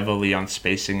so heavily on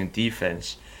spacing and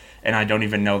defense, and I don't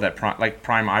even know that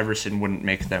Prime Iverson wouldn't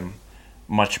make them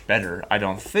much better. I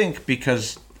don't think,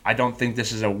 because I don't think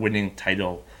this is a winning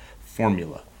title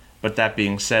formula. But that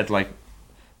being said,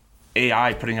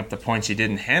 AI putting up the points he did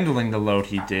and handling the load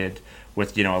he did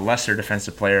with a lesser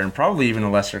defensive player and probably even a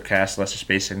lesser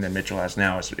spacing than Mitchell has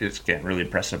now is again really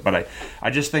impressive. But I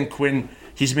just think Quinn,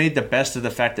 he's made the best of the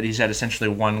fact that he's had essentially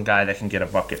one guy that can get a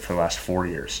bucket for the last 4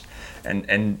 years.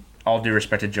 And all due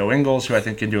respect to Joe Ingles, who I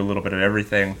think can do a little bit of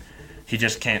everything, he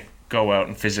just can't go out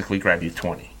and physically grab you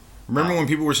 20. Remember when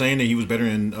people were saying that he was better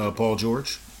than Paul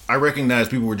George? I recognize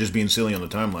people were just being silly on the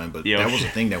timeline, but that was a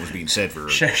thing that was being said for.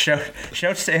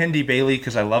 Shouts to Andy Bailey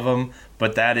because I love him,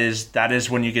 but that is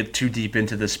when you get too deep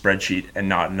into the spreadsheet and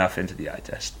not enough into the eye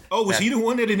test. Oh, was he the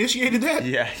one that initiated that?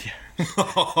 Yeah.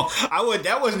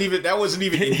 That wasn't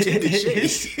even intended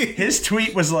shade. His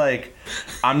tweet was like,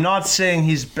 "I'm not saying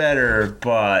he's better,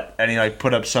 but," and he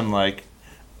put up some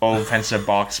offensive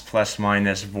box plus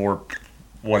minus VORP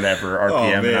whatever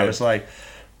RPM, and I was like,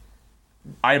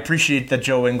 I appreciate that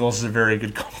Joe Ingles is a very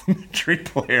good complimentary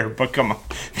player, but come on.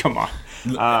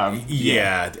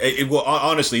 Well,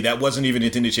 honestly, that wasn't even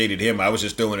intended shade at him. I was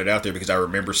just throwing it out there because I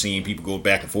remember seeing people go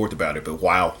back and forth about it. But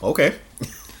wow, okay.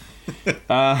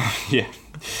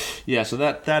 Yeah. So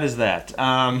that is that.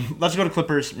 Let's go to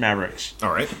Clippers Mavericks.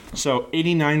 All right. So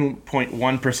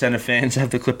 89.1% of fans have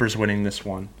the Clippers winning this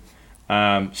one.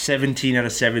 17 out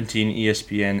of 17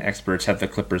 ESPN experts have the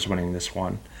Clippers winning this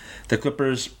one. The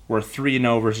Clippers were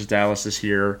 3-0 versus Dallas this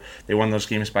year. They won those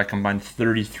games by combined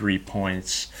 33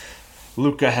 points.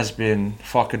 Luka has been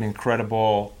fucking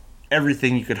incredible.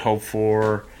 Everything you could hope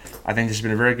for. I think this has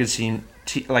been a very good season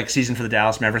for the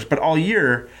Dallas Mavericks. But all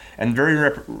year, and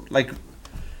very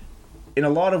in a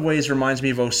lot of ways reminds me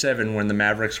of 2007 when the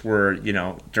Mavericks were,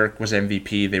 Dirk was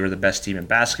MVP. They were the best team in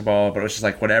basketball. But it was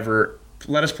just whatever.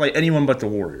 Let us play anyone but the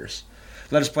Warriors.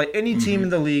 Let us play any team in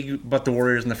the league but the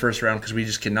Warriors in the first round because we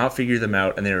just cannot figure them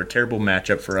out, and they're a terrible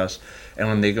matchup for us. And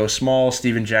when they go small,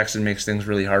 Steven Jackson makes things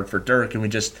really hard for Dirk, and we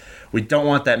don't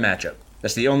want that matchup.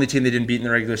 That's the only team they didn't beat in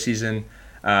the regular season.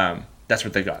 That's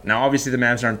what they got. Now, obviously, the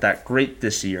Mavs aren't that great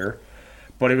this year,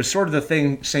 but it was sort of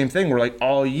the same thing where, like,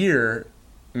 all year,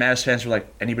 Mavs fans were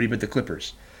like, anybody but the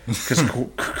Clippers. Because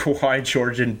Kawhi,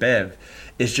 George, and Bev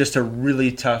is just a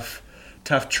really tough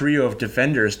trio of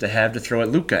defenders to have to throw at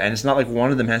Luka. And it's not like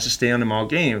one of them has to stay on him all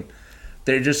game.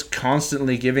 They're just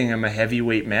constantly giving him a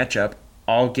heavyweight matchup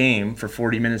all game for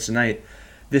 40 minutes a night.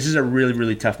 This is a really,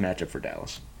 really tough matchup for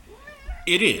Dallas.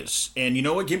 It is, and you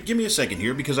know what? Give me a second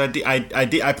here because I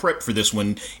prepped for this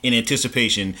one in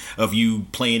anticipation of you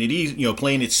playing it easy,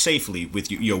 playing it safely with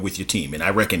with your team, and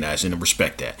I recognize and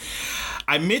respect that.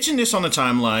 I mentioned this on the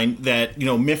timeline that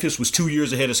Memphis was 2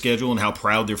 years ahead of schedule and how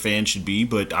proud their fans should be,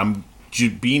 but I'm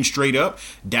being straight up.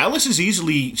 Dallas is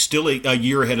easily still a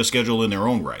year ahead of schedule in their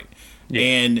own right,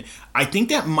 and I think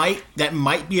that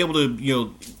might be able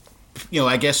to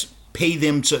I guess pay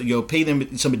them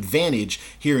some advantage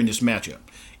here in this matchup.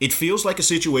 It feels like a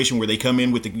situation where they come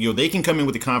in with they can come in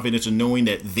with the confidence of knowing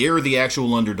that they're the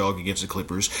actual underdog against the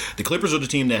Clippers. The Clippers are the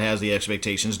team that has the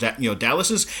expectations. That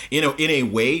Dallas is in a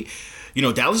way,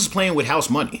 Dallas is playing with house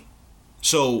money.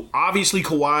 So obviously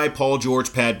Kawhi, Paul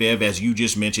George, Pat Bev, as you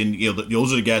just mentioned,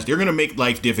 those are the guys. They're going to make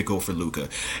life difficult for Luka,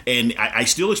 and I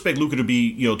still expect Luka to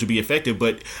be effective.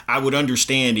 But I would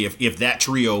understand if that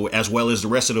trio, as well as the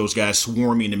rest of those guys,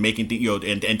 swarming and making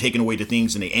and taking away the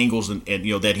things and the angles and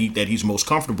that he's most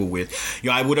comfortable with.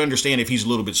 I would understand if he's a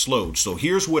little bit slowed. So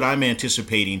here's what I'm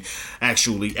anticipating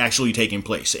actually taking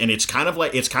place, and it's kind of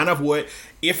what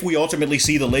if we ultimately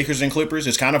see the Lakers and Clippers.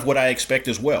 It's kind of what I expect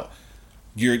as well.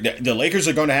 The Lakers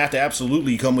are going to have to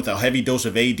absolutely come with a heavy dose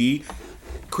of AD.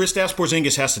 Kristaps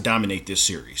Porzingis has to dominate this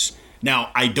series.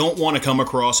 Now, I don't want to come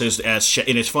across as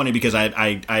and it's funny because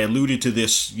I alluded to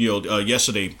this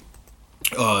yesterday.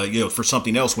 For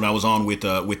something else when I was on with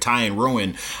Ty and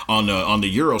Rowan on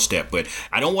the Eurostep, but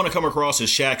I don't want to come across as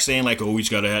Shaq saying like, oh, he's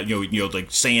got to have,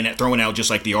 like saying that, throwing out just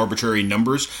like the arbitrary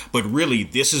numbers. But really,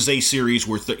 this is a series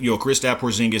where Kristaps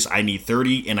Porzingis, I need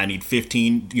 30 and I need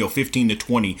 15 to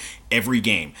 20 every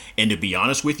game. And to be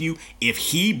honest with you, if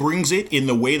he brings it in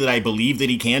the way that I believe that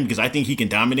he can, because I think he can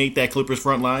dominate that Clippers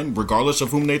front line, regardless of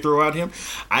whom they throw at him,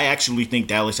 I actually think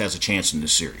Dallas has a chance in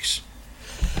this series.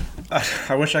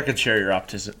 I wish I could share your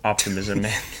optimism,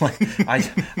 man.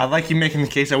 I like you making the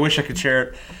case. I wish I could share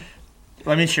it.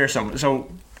 Let me share something. So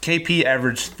KP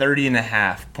averaged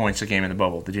 30.5 points a game in the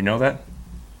bubble. Did you know that?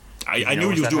 I knew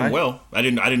he was doing well. I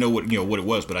didn't know what it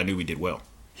was, but I knew he did well.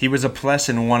 He was a plus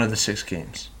in one of the 6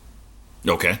 games.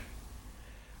 Okay.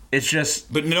 It's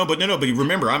just, but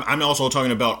remember, I'm also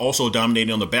talking about also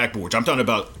dominating on the backboards. I'm talking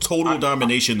about total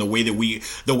domination, the way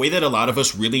that a lot of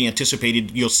us really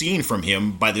anticipated seeing from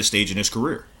him by this stage in his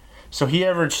career. So he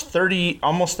averaged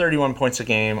almost 31 points a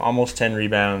game, almost 10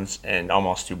 rebounds, and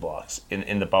almost 2 blocks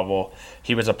in the bubble.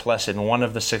 He was a plus in one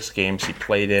of the 6 games he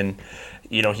played in.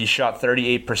 He shot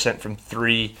 38% from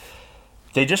 3.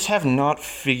 They just have not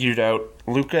figured out.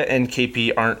 Luka and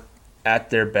KP aren't at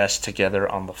their best together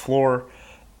on the floor.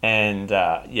 And,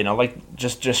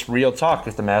 just real talk,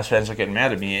 if the Mavs fans are getting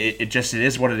mad at me, it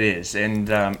is what it is. And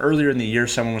earlier in the year,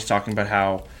 someone was talking about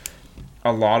how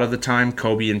a lot of the time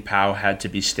Kobe and Pau had to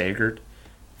be staggered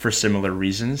for similar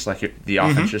reasons. Like the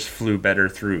offense just flew better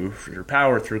through Pau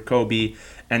or through Kobe,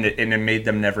 and it made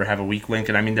them never have a weak link.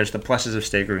 And, I mean, there's the pluses of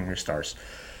staggering your stars.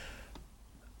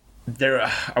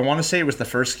 I want to say it was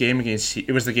the game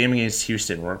against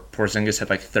Houston where Porzingis had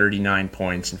like 39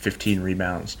 points and 15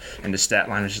 rebounds, and the stat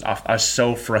line was just off. I was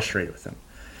so frustrated with him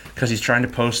because he's trying to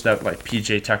post up like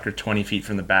PJ Tucker 20 feet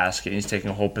from the basket, and he's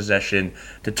taking a whole possession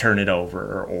to turn it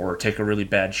over or take a really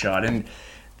bad shot. And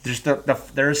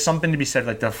there is something to be said,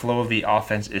 like the flow of the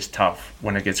offense is tough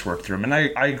when it gets worked through him. And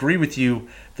I agree with you.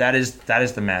 That is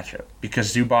the matchup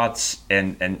because Zubats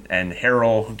and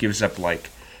Harrell, who gives up like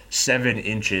 7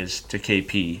 inches to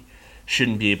KP,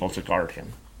 shouldn't be able to guard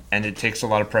him. And it takes a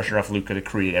lot of pressure off Luka to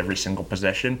create every single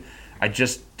possession.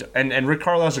 And Rick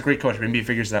Carlisle's a great coach. Maybe he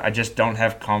figures that. I just don't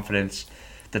have confidence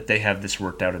that they have this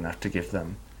worked out enough to give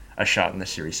them a shot in the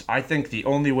series. I think the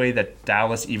only way that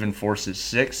Dallas even forces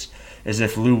 6 is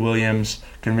if Lou Williams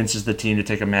convinces the team to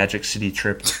take a Magic City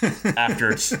trip after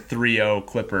it's 3-0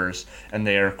 Clippers and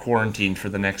they are quarantined for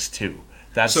the next 2.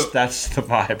 That's the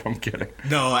vibe I'm getting.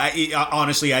 No,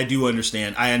 honestly, I do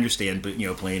understand. I understand, but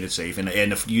playing it safe, and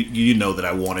if you know that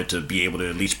I wanted to be able to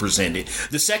at least present it.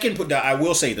 The second, I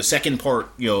will say, the second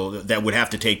part, that would have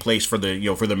to take place for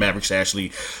the Mavericks to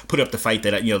actually put up the fight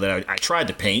that I tried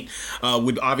to paint,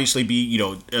 would obviously be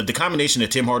the combination of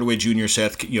Tim Hardaway Jr.,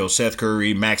 Seth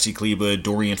Curry, Maxi Kleber,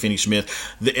 Dorian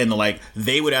Finney-Smith, and the like.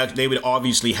 They would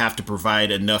obviously have to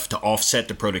provide enough to offset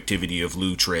the productivity of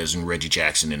Lou Trez and Reggie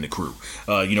Jackson and the crew.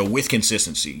 With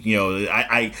consistency.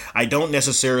 I don't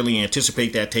necessarily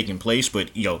anticipate that taking place,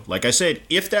 but like I said,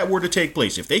 if that were to take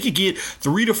place, if they could get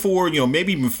 3 to 4,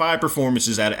 maybe even 5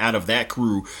 performances out of that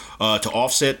crew to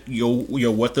offset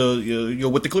what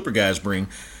the Clipper guys bring.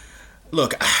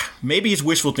 Look, maybe it's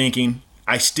wishful thinking.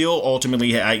 I still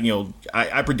ultimately,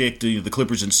 I predict the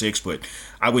Clippers in 6, but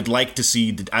I would like to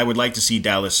see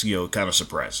Dallas, kind of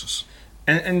surprise us.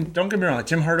 And don't get me wrong,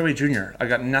 Tim Hardaway Jr., I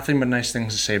got nothing but nice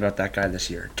things to say about that guy this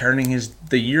year. Turning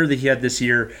the year that he had this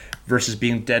year versus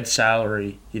being dead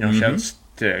salary, shouts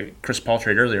to Chris Paul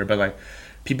trade earlier, but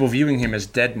people viewing him as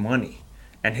dead money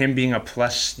and him being a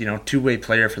plus, two-way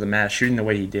player for the Mavs, shooting the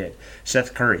way he did.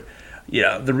 Seth Curry.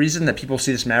 The reason that people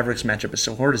see this Mavericks matchup is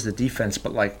so hard is the defense,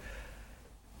 but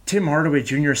Tim Hardaway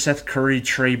Jr., Seth Curry,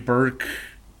 Trey Burke,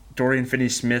 Dorian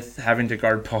Finney-Smith having to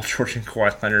guard Paul George and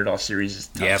Kawhi Leonard all series is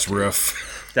tough. Yeah, it's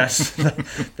rough.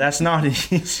 That's not an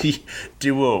easy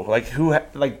duo.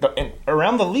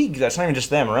 Around the league, that's not even just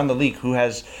them. Around the league, who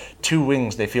has 2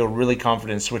 wings, they feel really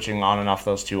confident switching on and off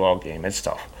those 2 all game. It's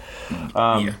tough.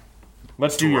 Yeah.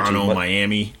 Let's do Toronto, your team.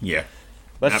 Miami. Yeah.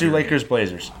 Let's do Lakers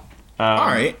Blazers. All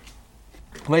right.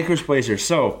 Lakers Blazers.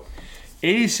 So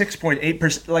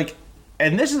 86.8%.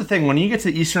 And this is the thing, when you get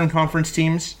to Eastern Conference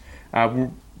teams,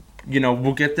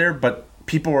 we'll get there, but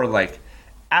people are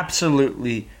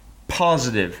absolutely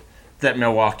positive that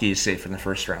Milwaukee is safe in the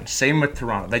first round. Same with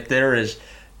Toronto. There is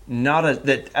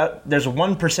there's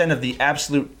 1% of the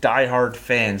absolute diehard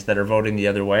fans that are voting the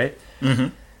other way. Mm-hmm.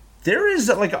 There is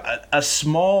a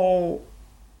small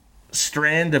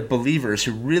strand of believers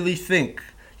who really think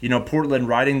Portland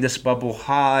riding this bubble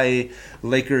high,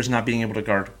 Lakers not being able to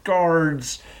guard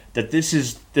guards, that this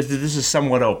is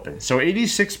somewhat open. So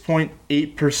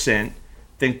 86.8%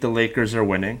 think the Lakers are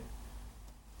winning.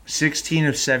 16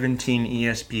 of 17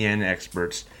 ESPN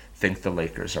experts think the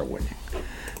Lakers are winning.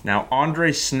 Now,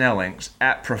 Andre Snellings,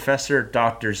 at Professor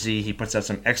Dr. Z, he puts out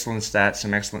some excellent stats,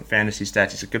 some excellent fantasy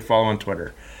stats. He's a good follow on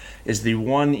Twitter, is the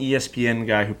one ESPN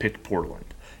guy who picked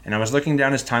Portland. And I was looking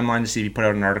down his timeline to see if he put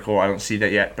out an article. I don't see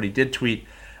that yet, but he did tweet,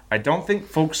 I don't think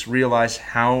folks realize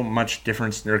how much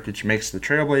difference Nurkic makes to the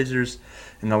Trailblazers.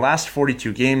 In the last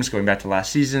 42 games, going back to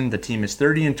last season, the team is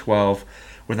 30-12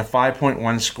 with a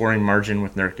 5.1 scoring margin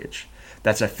with Nurkic.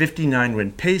 That's a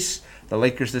 59-win pace. The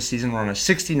Lakers this season were on a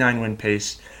 60-win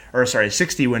pace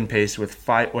with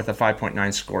a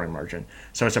 5.9 scoring margin.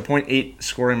 So it's a 0.8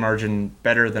 scoring margin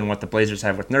better than what the Blazers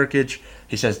have with Nurkic.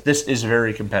 He says this is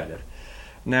very competitive.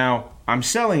 Now, I'm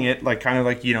selling it kind of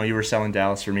like you were selling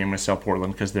Dallas for me. I'm going to sell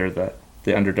Portland because they're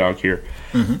the underdog here.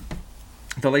 Mm-hmm.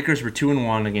 The Lakers were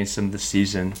 2-1 against them this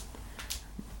season.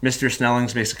 Mr.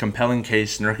 Snellings makes a compelling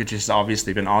case. Nurkic has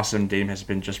obviously been awesome. Dame has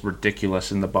been just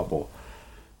ridiculous in the bubble.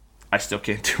 I still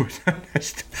can't do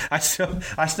it. I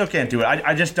still can't do it.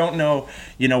 I just don't know.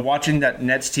 Watching that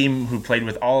Nets team who played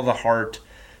with all the heart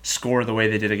score the way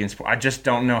they did against Portland, I just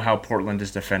don't know how Portland is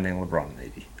defending LeBron and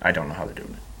AD. I don't know how they're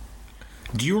doing it.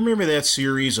 Do you remember that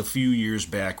series a few years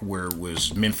back where it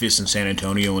was Memphis and San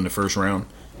Antonio in the first round?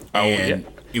 And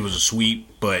it was a sweep,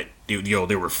 but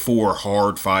there were 4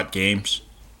 hard-fought games.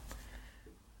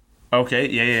 Okay,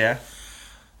 yeah.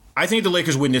 I think the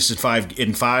Lakers win this in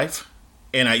 5,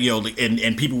 and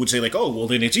and people would say oh, well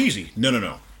then it's easy.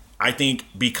 No. I think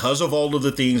because of all of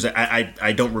the things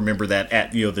I don't remember that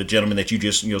at the gentleman that you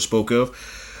just spoke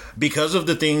of, because of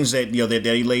the things that that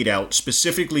he laid out,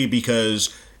 specifically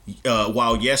because.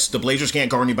 While yes, the Blazers can't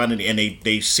guard anybody, and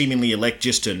they seemingly elect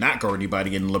just to not guard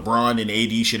anybody, and LeBron and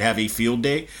AD should have a field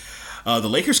day. The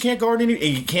Lakers can't guard and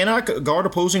you cannot guard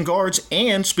opposing guards,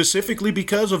 and specifically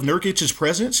because of Nurkic's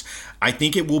presence, I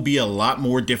think it will be a lot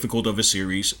more difficult of a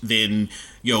series than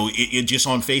it just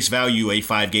on face value a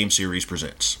 5-game series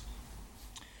presents.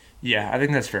 Yeah, I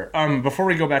think that's fair. Before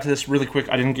we go back to this really quick,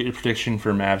 I didn't get your prediction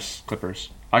for Mavs Clippers.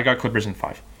 I got Clippers in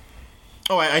 5.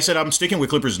 Oh, I said I'm sticking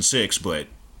with Clippers in 6, but.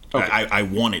 Okay. I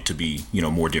want it to be,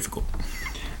 more difficult.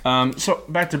 So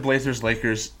back to Blazers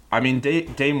Lakers. I mean,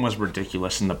 Dame was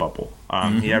ridiculous in the bubble.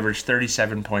 He averaged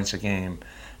 37 points a game,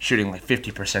 shooting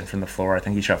 50% from the floor. I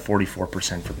think he shot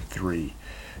 44% from 3.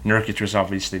 Nurkic was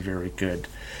obviously very good.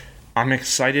 I'm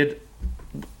excited.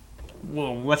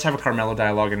 well, let's have a Carmelo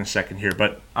dialogue in a second here,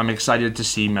 but I'm excited to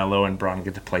see Melo and Bron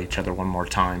get to play each other one more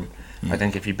time. I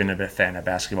think if you've been a bit fan of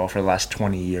basketball for the last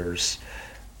 20 years,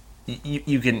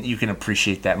 you can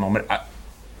appreciate that moment.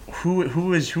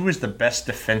 Who is the best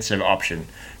defensive option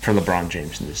for LeBron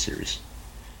James in this series?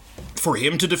 For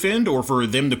him to defend or for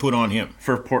them to put on him?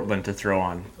 For Portland to throw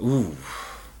on. Ooh.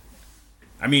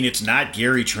 I mean, it's not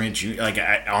Gary Trent.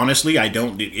 Honestly, I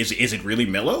don't. Is it really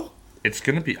Melo? It's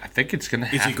gonna be. I think it's gonna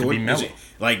have to be Melo.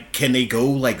 Can they go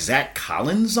like Zach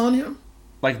Collins on him?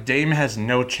 Like Dame has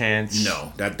no chance.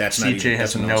 No, that's CJ not. CJ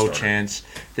has no chance.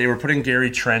 They were putting Gary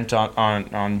Trent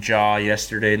on Jaw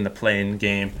yesterday in the play-in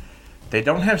game. They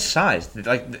don't have size.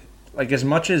 Like as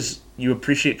much as you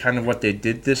appreciate kind of what they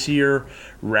did this year,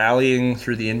 rallying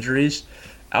through the injuries,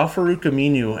 Al-Farouq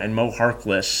Aminu and Mo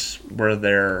Harkless were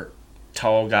their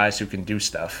tall guys who can do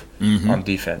stuff on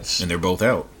defense, and they're both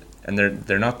out, and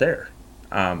they're not there.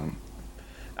 I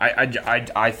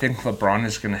think LeBron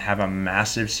is going to have a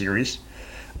massive series.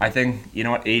 I think, you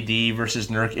know what, AD versus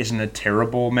Nurk isn't a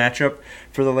terrible matchup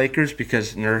for the Lakers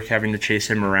because Nurk having to chase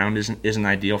him around isn't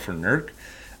ideal for Nurk.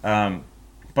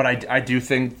 But I do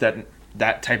think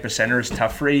that type of center is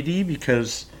tough for AD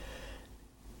because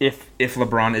if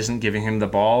LeBron isn't giving him the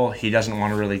ball, he doesn't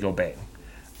want to really go bang.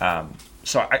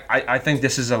 So I think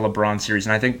this is a LeBron series,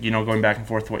 and I think, you know, going back and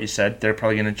forth to what you said, they're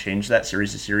probably going to change that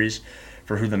series to series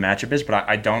for who the matchup is. But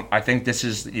I think this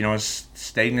is, you know, as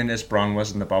stagnant as Bron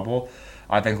was in the bubble,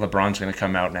 I think LeBron's going to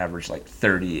come out and average like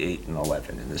 38 and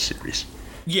 11 in this series.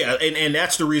 Yeah, and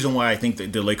that's the reason why I think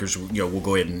that the Lakers, you know, will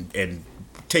go ahead and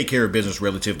take care of business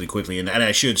relatively quickly. And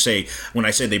I should say, when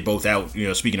I say they both out, you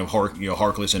know, speaking of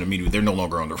Harkless and Aminu, they're no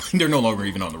longer they're no longer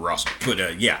even on the roster. But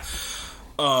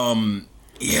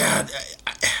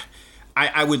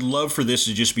I would love for this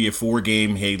to just be a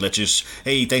 4-game.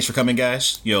 Hey, thanks for coming,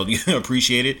 guys. You know,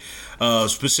 appreciate it.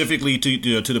 Specifically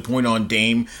to the point on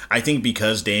Dame, I think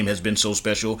because Dame has been so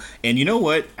special. And you know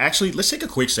what? Actually, let's take a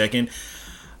quick second.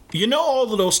 You know,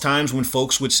 all of those times when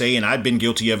folks would say, and I've been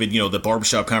guilty of it, you know, the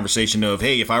barbershop conversation of,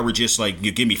 hey, if I were just like,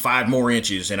 you give me 5 more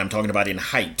inches, and I'm talking about in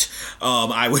height,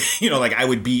 I would, you know, like I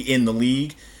would be in the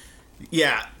league.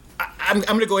 Yeah. I'm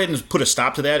going to go ahead and put a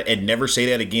stop to that and never say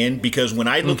that again, because when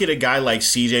I look at a guy like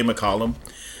CJ McCollum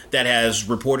that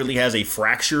reportedly has a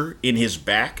fracture in his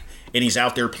back and he's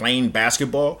out there playing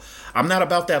basketball, I'm not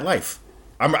about that life.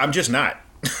 I'm just not.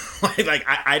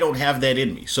 I don't have that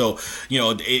in me. So, you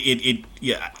know,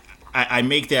 I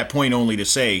make that point only to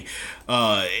say,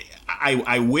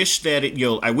 I wish that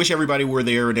I wish everybody were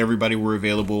there and everybody were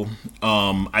available.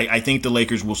 I think the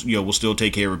Lakers will still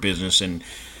take care of business, and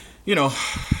you know,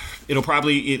 it'll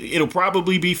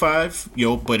probably be 5, you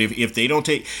know, but if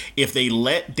they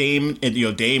let Dame and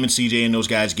CJ and those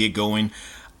guys get going,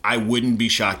 I wouldn't be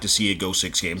shocked to see it go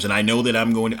 6 games. And I know that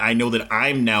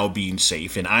I'm now being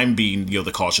safe and I'm being, you know,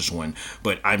 the cautious one,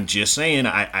 but I'm just saying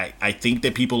I think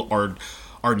that people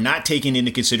are not taking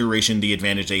into consideration the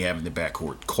advantage they have in the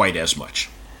backcourt quite as much.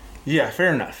 Yeah,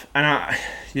 fair enough. And I'm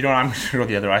going to go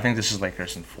the other way. I think this is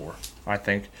Lakers in 4. I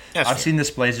think I've seen this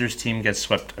Blazers team get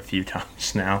swept a few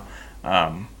times now.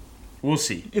 We'll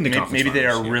see. Maybe they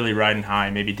are really riding high.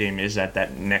 Maybe Dame is at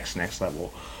that next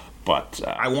level. But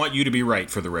I want you to be right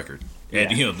for the record. Yeah,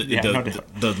 and you know,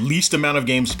 the least amount of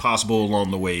games possible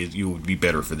along the way, you would be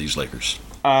better for these Lakers.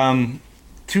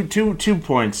 2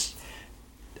 points.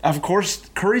 Of course,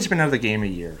 Curry's been out of the game a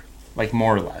year, like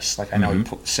more or less. Like I know he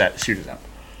suited up.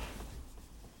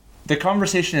 The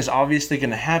conversation is obviously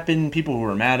going to happen. People who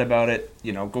are mad about it,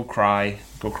 you know, go cry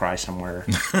somewhere.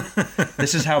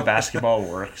 This is how basketball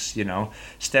works, you know.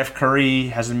 Steph Curry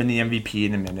hasn't been the MVP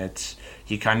in a minute.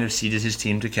 He kind of ceded his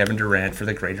team to Kevin Durant for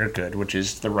the greater good, which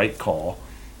is the right call.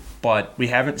 But we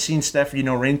haven't seen Steph, you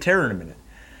know, reign terror in a minute.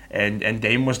 And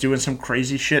Dame was doing some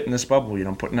crazy shit in this bubble, you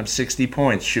know, putting up 60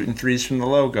 points, shooting threes from the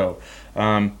logo.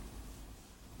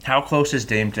 How close is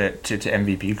Dame to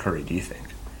MVP Curry, do you think?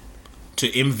 To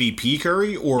MVP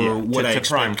Curry, or what I expect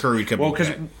prime Curry coming back?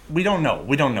 Well, because we don't know.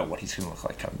 We don't know what he's going to look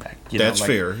like coming back. That's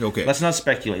fair. Okay. Let's not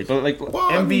speculate. But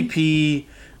MVP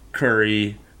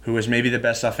Curry, who was maybe the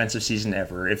best offensive season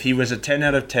ever, if he was a 10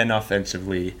 out of 10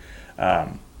 offensively,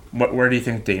 where do you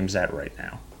think Dame's at right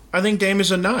now? I think Dame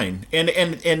is a 9.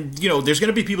 And you know, there's going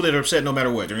to be people that are upset no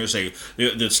matter what. They're going to say,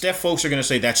 the Steph folks are going to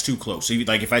say that's too close.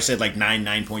 Like if I said like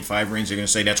 9.5 rings, they're going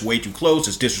to say that's way too close,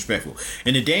 it's disrespectful.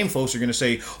 And the Dame folks are going to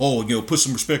say, oh, you know, put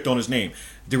some respect on his name.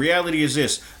 The reality is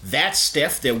this. That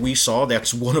Steph that we saw,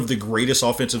 that's one of the greatest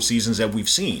offensive seasons that we've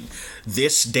seen.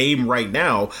 This Dame right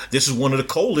now, this is one of the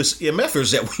coldest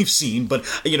MFers that we've seen. But,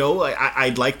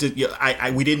 I'd like to,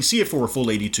 we didn't see it for a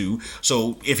full 82.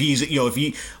 So if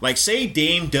he, like, say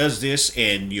Dame does this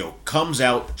and, comes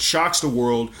out, shocks the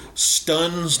world,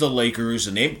 stuns the Lakers,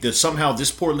 and somehow this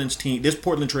Portland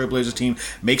Trailblazers team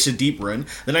makes a deep run,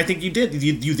 then I think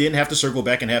you then have to circle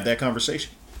back and have that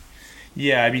conversation.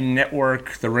 Yeah, I mean,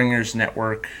 the Ringers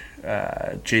Network,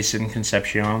 Jason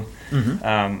Concepcion,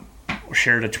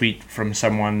 shared a tweet from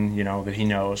someone, that he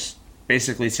knows,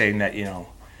 basically saying that,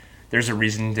 there's a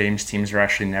reason Dame's teams are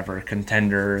actually never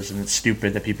contenders, and it's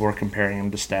stupid that people are comparing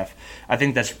him to Steph. I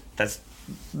think that's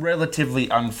relatively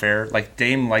unfair. Like,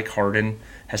 Dame, like Harden,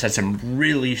 has had some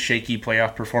really shaky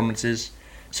playoff performances.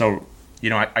 So,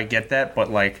 I get that,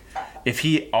 but, like, if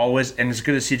he always, and as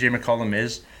good as CJ McCollum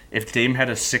is, if Dame had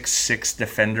a 6'6"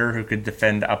 defender who could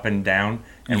defend up and down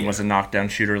and was a knockdown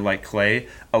shooter like Clay,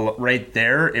 right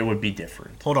there, it would be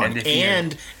different. Hold on.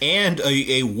 And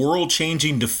a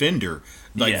world-changing defender,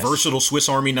 like versatile Swiss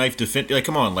Army knife defender. Like,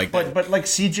 come on. Like, but like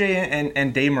CJ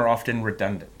and Dame are often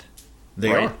redundant.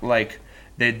 They are. Like,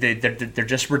 they're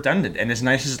just redundant. And as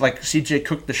nice as, like, CJ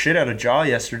cooked the shit out of Ja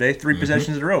yesterday, 3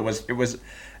 possessions in a row, it was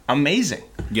amazing.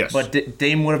 Yes. But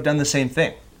Dame would have done the same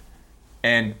thing.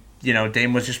 And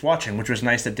Dame was just watching, which was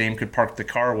nice that Dame could park the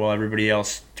car while everybody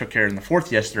else took care in the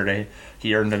fourth yesterday.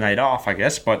 He earned a night off, I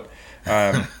guess, but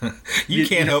you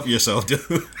can't help yourself, dude.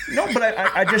 No, but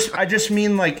I just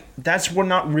mean, like, that's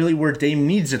not really where Dame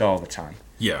needs it all the time.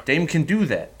 Yeah, Dame can do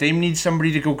that. Dame needs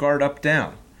somebody to go guard up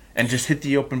down and just hit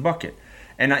the open bucket.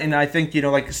 And I think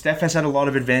like Steph has had a lot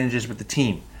of advantages with the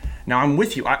team. Now I'm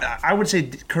with you. I would say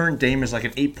current Dame is like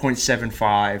an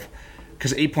 8.75.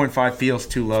 Because 8.5 feels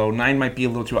too low. 9 might be a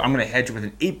little too low. I'm going to hedge with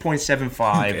an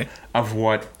 8.75 of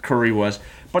what Curry was.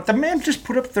 But the man just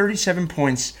put up 37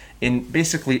 points in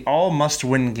basically all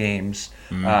must-win games,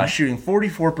 shooting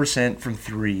 44% from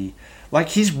 3. Like,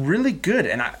 he's really good.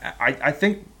 And I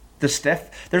think the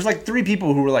Steph... There's like 3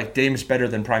 people who were like, Dame's better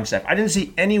than prime Steph. I didn't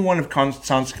see anyone of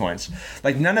consequence.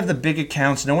 Like, none of the big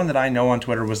accounts, no one that I know on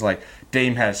Twitter was like,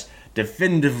 Dame has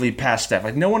definitively passed Steph.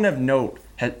 Like, no one of note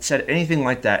had said anything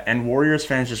like that, and Warriors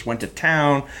fans just went to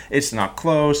town. It's not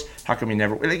close. How come he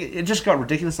never... Like, it just got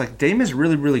ridiculous. Like, Dame is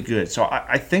really, really good. So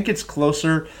I think it's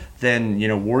closer than,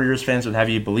 Warriors fans would have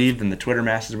you believe, than the Twitter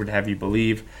masses would have you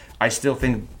believe. I still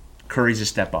think Curry's a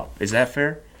step up. Is that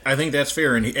fair? I think that's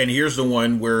fair. And here's the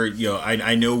one where,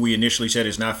 I know we initially said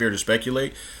it's not fair to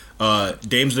speculate.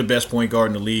 Dame's the best point guard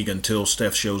in the league until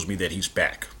Steph shows me that he's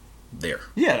back there.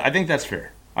 Yeah, I think that's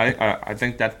fair. I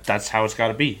think that's how it's got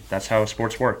to be. That's how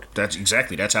sports work. That's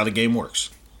how the game works.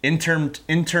 Interim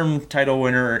title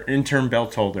winner, interim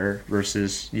belt holder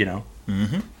versus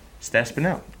Steph's been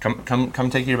out. Come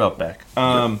take your belt back.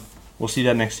 We'll see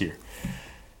that next year.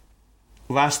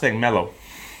 Last thing, Melo.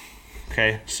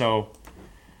 Okay, so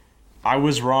I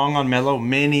was wrong on Melo.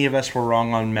 Many of us were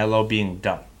wrong on Melo being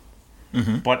done.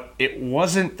 But it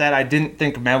wasn't that I didn't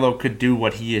think Melo could do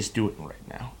what he is doing right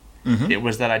now. It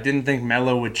was that I didn't think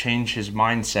Melo would change his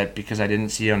mindset because I didn't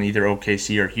see on either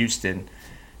OKC or Houston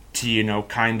to,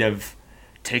 kind of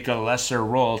take a lesser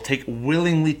role,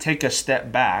 willingly take a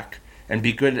step back and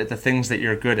be good at the things that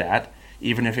you're good at,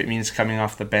 even if it means coming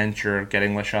off the bench or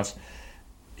getting less shots.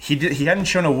 He hadn't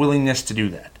shown a willingness to do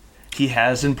that. He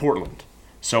has in Portland,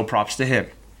 so props to him.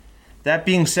 That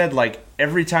being said, like,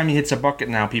 every time he hits a bucket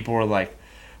now, people are like,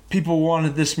 people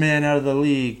wanted this man out of the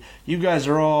league. You guys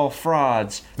are all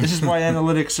frauds. This is why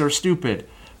analytics are stupid.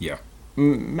 Yeah.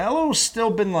 Melo's still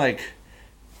been like...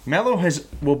 Melo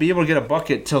will be able to get a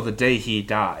bucket till the day he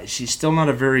dies. He's still not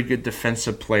a very good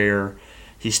defensive player.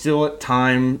 He's still at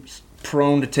times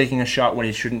prone to taking a shot when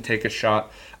he shouldn't take a shot.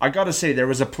 I got to say, there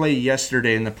was a play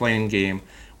yesterday in the playing game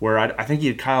where I think he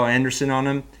had Kyle Anderson on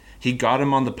him. He got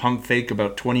him on the pump fake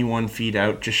about 21 feet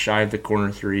out, just shy of the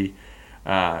corner 3.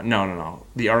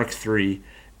 The arc 3,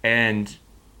 and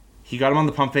he got him on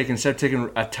the pump fake. Instead of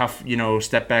taking a tough,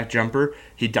 step back jumper,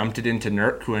 he dumped it into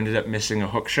Nurk, who ended up missing a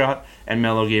hook shot, and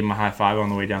Melo gave him a high five on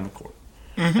the way down the court.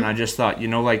 And I just thought,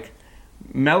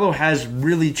 Melo has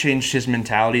really changed his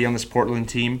mentality on this Portland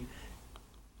team,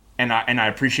 and I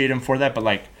appreciate him for that.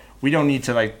 But we don't need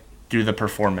to do the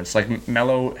performance.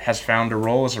 Melo has found a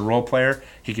role as a role player.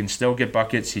 He can still get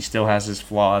buckets. He still has his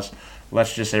flaws.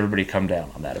 Let's just everybody come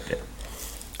down on that a bit.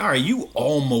 All right, you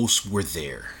almost were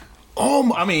there.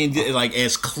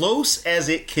 As close as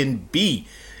it can be.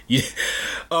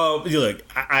 Look,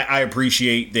 I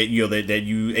appreciate that that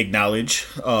you acknowledge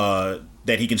that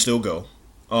he can still go.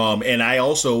 And I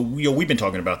also, we've been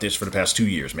talking about this for the past 2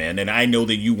 years, man. And I know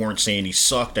that you weren't saying he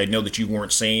sucked. I know that you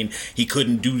weren't saying he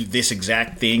couldn't do this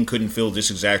exact thing, couldn't fill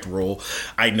this exact role.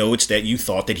 I know it's that you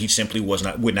thought that he simply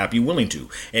would not be willing to.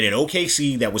 And in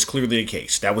OKC, that was clearly the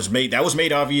case. That was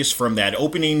made obvious from that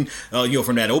opening,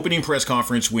 from that opening press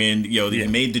conference when they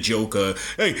made the joke.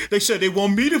 Hey, they said they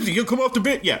want me to come off the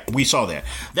bench. Yeah, we saw that.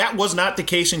 That was not the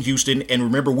case in Houston. And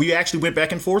remember, we actually went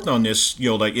back and forth on this,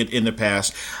 in the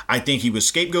past. I think he was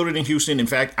scapegoated in Houston. In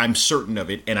fact, I'm certain of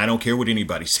it, and I don't care what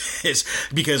anybody says,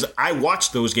 because I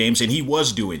watched those games and he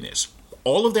was doing this.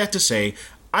 All of that to say,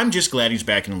 I'm just glad he's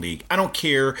back in the league. I don't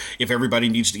care if everybody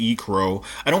needs to eat crow.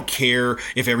 I don't care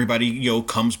if everybody,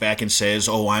 comes back and says,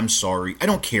 "Oh, I'm sorry." I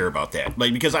don't care about that.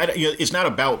 Because it's not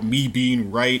about me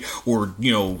being right or,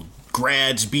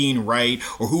 grads being right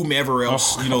or whomever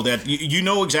else, that you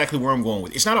know exactly where I'm going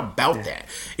with. It's not about that.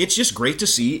 It's just great to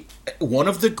see one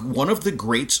of the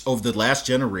greats of the last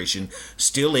generation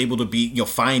still able to be,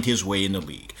 find his way in the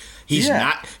league. He's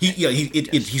not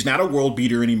he's not a world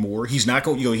beater anymore. He's not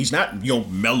he's not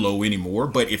mellow anymore,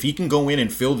 but if he can go in and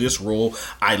fill this role,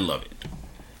 I love it.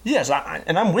 Yes,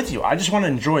 and I'm with you. I just want to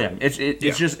enjoy him.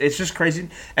 It's just crazy.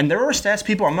 And there are stats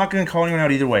people, I'm not going to call anyone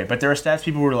out either way, but there are stats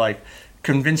people who are like,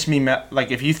 convince me,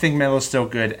 if you think Melo's still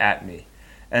good, at me.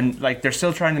 And they're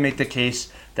still trying to make the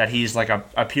case that he's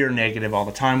a pure negative all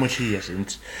the time, which he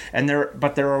isn't. And there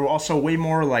are also way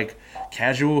more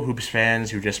casual hoops fans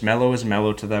who just Melo is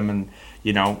Melo to them. And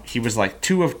he was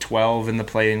 2 of 12 in the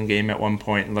play-in game at one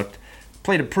point and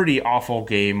played a pretty awful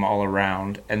game all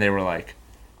around. And they were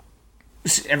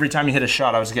every time he hit a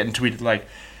shot, I was getting tweeted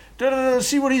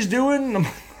see what he's doing. I'm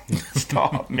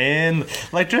stop, man.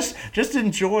 Just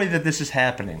enjoy that this is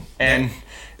happening. And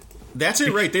that's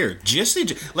it right there. Just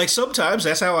sometimes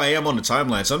that's how I am on the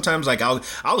timeline. Sometimes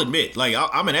I'll admit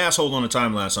I'm an asshole on the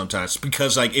timeline sometimes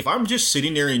because if I'm just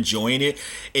sitting there enjoying it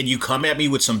and you come at me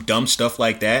with some dumb stuff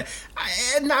like that,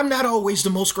 I'm not always the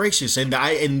most gracious.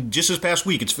 And just this past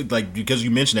week, it's because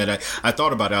you mentioned that, I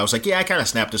thought about it. I was like, yeah, I kind of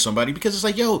snapped at somebody because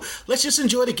it's yo, let's just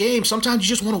enjoy the game. Sometimes you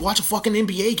just want to watch a fucking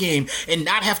NBA game and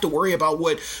not have to worry about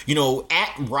what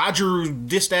at Roger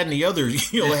this, that, and the other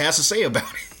has to say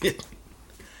about it.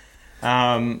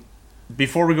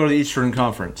 Before we go to the Eastern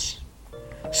Conference,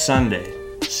 Sundays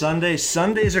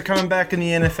are coming back in the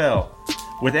NFL.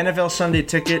 With NFL Sunday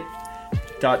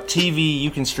Ticket.tv,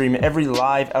 you can stream every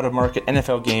live out-of-market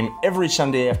NFL game every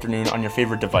Sunday afternoon on your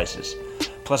favorite devices.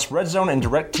 Plus, Red Zone and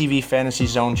DirecTV Fantasy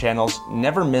Zone channels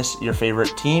never miss your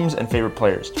favorite teams and favorite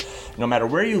players. No matter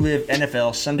where you live,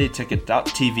 NFL Sunday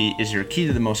Ticket.tv is your key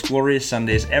to the most glorious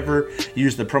Sundays ever.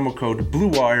 Use the promo code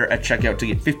BLUEWIRE at checkout to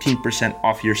get 15%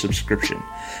 off your subscription.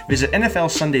 Visit NFL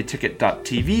Sunday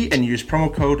Ticket.tv and use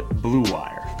promo code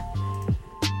BLUEWIRE.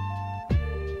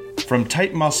 From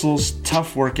tight muscles,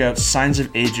 tough workouts, signs of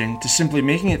aging, to simply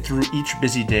making it through each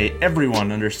busy day,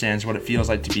 everyone understands what it feels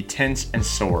like to be tense and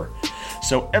sore.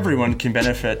 So everyone can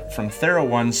benefit from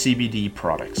TheraOne CBD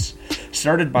products.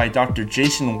 Started by Dr.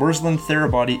 Jason Wersland,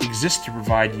 TheraBody exists to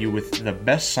provide you with the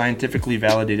best scientifically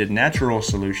validated natural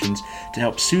solutions to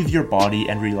help soothe your body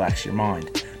and relax your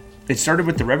mind. It started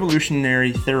with the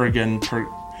revolutionary Theragun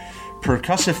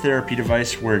percussive therapy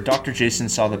device where Dr. Jason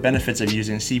saw the benefits of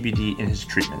using CBD in his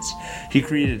treatments. He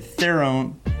created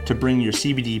TheraOne to bring your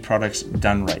CBD products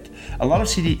done right. A lot of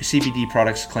CBD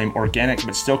products claim organic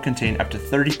but still contain up to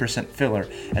 30% filler,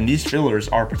 and these fillers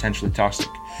are potentially toxic.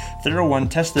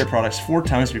 TheraOne tests their products 4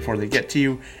 times before they get to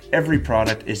you. Every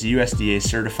product is USDA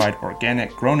certified organic,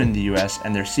 grown in the US,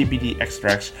 and their CBD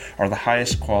extracts are the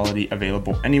highest quality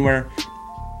available anywhere.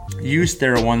 Use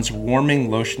TheraOne's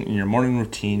warming lotion in your morning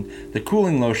routine, the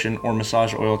cooling lotion or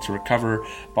massage oil to recover,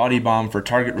 body balm for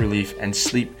target relief, and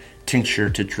sleep tincture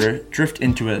to drift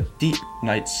into a deep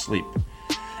night's sleep.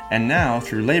 And now,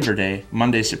 through Labor Day,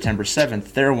 Monday, September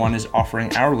 7th, TheraOne is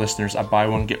offering our listeners a buy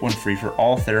one, get one free for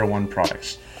all TheraOne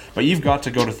products. But you've got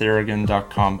to go to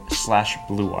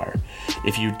Theragun.com/BlueWire.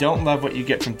 If you don't love what you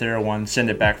get from TheraOne, send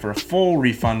it back for a full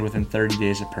refund within 30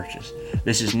 days of purchase.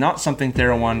 This is not something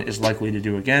TheraOne is likely to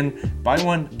do again. Buy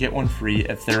one, get one free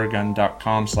at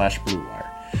Theragun.com/BlueWire.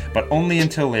 But only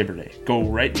until Labor Day. Go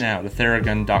right now to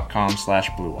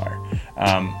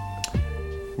Theragun.com/BlueWire.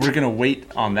 We're going to wait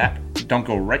on that. Don't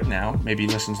go right now. Maybe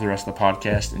listen to the rest of the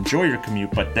podcast. Enjoy your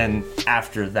commute. But then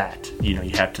after that, you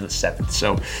have to the 7th.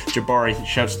 So Jabari,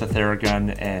 shouts to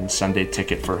Theragun and Sunday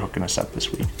Ticket for hooking us up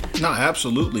this week. No,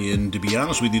 absolutely. And to be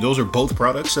honest with you, those are both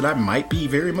products that I might be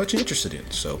very much interested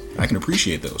in. So I can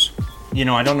appreciate those.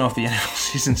 I don't know if the NFL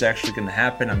season's actually going to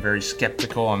happen. I'm very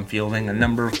skeptical. I'm fielding a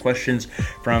number of questions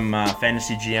from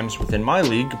fantasy GMs within my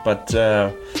league. But,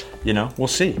 we'll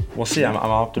see. I'm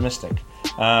optimistic.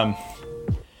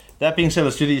 That being said,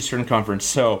 let's do the Eastern Conference.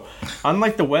 So,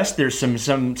 unlike the West, there's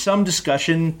some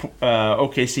discussion,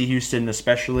 OKC, Houston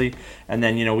especially, and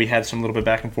then, we had some little bit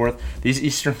back and forth. These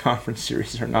Eastern Conference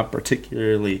series are not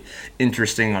particularly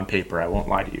interesting on paper, I won't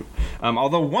lie to you.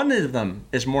 Although one of them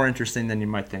is more interesting than you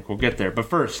might think. We'll get there. But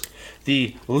first,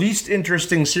 the least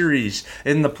interesting series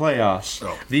in the playoffs.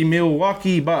 The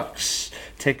Milwaukee Bucks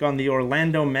take on the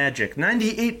Orlando Magic.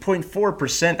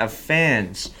 98.4% of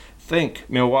fans think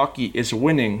Milwaukee is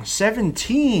winning.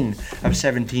 17 of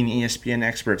 17 ESPN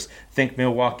experts think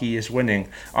Milwaukee is winning.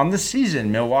 On the season,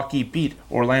 Milwaukee beat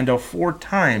Orlando 4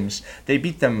 times. They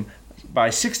beat them by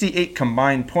 68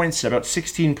 combined points, about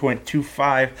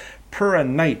 16.25 per a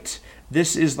night.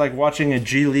 This is like watching a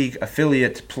G League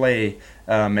affiliate play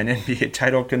an NBA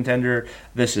title contender.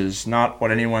 This is not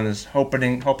what anyone is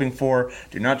hoping for.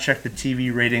 Do not check the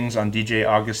TV ratings on DJ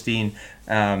Augustine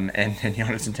and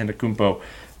Giannis Antetokounmpo.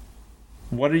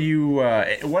 What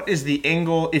is the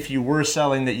angle, if you were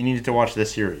selling, that you needed to watch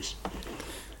this series?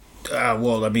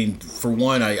 Well, I mean, for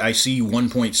one, I see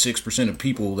 1.6% of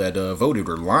people that voted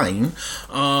are lying.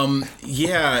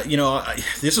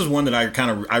 This is one that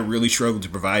I really struggled to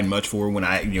provide much for when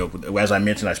as I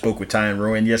mentioned, I spoke with Ty and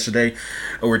Rowan yesterday,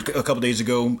 or a couple days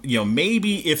ago.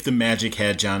 Maybe if the Magic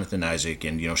had Jonathan Isaac,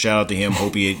 and shout out to him,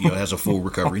 hope he has a full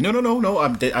recovery. No.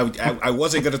 I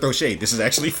wasn't gonna throw shade. This is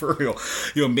actually for real.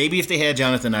 Maybe if they had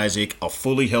Jonathan Isaac, a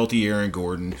fully healthy Aaron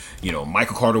Gordon,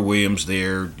 Michael Carter Williams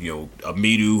there,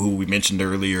 Amidu, who we mentioned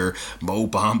earlier, Mo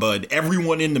Bamba, and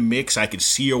everyone in the mix, I could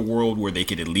see a world where they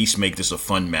could at least make this a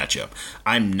fun matchup.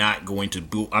 I'm not going to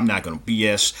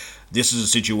BS. This is a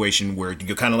situation where,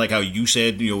 kind of like how you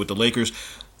said, with the Lakers,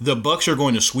 the Bucks are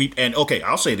going to sweep. And okay,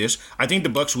 I'll say this: I think the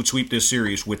Bucks would sweep this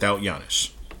series without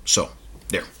Giannis. So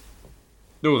there.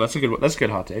 Oh, that's a good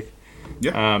hot take.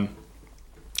 Yeah.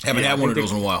 Haven't had one of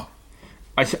those in a while.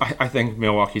 I think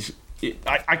Milwaukee's.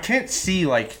 I can't see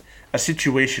a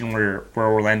situation where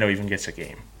Orlando even gets a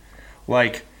game.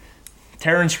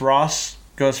 Terrence Ross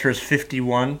goes for his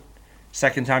 51.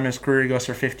 Second time in his career he goes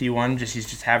for 51. He's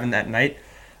just having that night.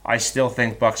 I still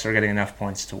think Bucks are getting enough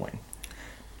points to win.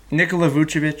 Nikola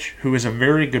Vucevic, who is a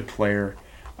very good player.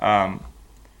 I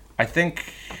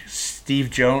think Steve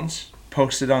Jones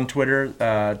posted on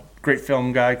Twitter, great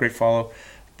film guy, great follow,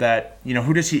 that,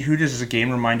 who does his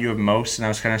game remind you of most? And I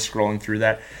was kind of scrolling through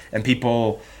that, and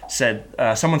people said,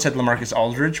 someone said LaMarcus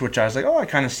Aldridge, which I was like, oh, I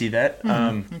kind of see that.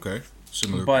 Okay,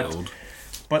 similar build.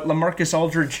 But LaMarcus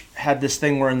Aldridge had this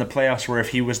thing where in the playoffs, where if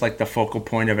he was the focal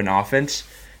point of an offense,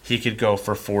 he could go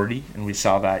for 40, and we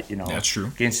saw that, that's true,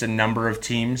 against a number of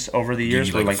teams over the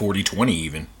years. 40-20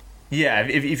 even. Yeah,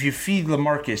 if you feed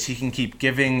LaMarcus, he can keep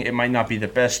giving. It might not be the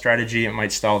best strategy. It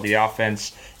might stall the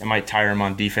offense. It might tire him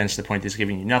on defense to the point that's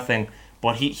giving you nothing.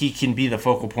 But he can be the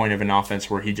focal point of an offense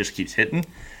where he just keeps hitting.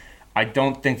 I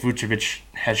don't think Vucevic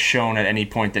has shown at any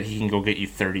point that he can go get you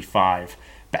 35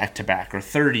 back-to-back, or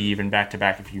 30 even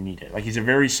back-to-back if you need it. He's a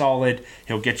very solid.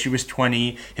 He'll get you his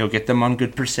 20. He'll get them on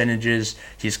good percentages.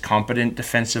 He's competent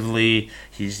defensively.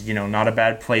 He's, not a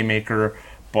bad playmaker,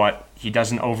 but he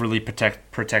doesn't overly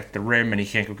protect the rim, and he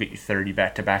can't go get you 30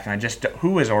 back-to-back. And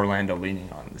who is Orlando leaning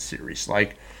on in the series?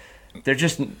 They're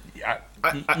just...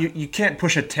 you can't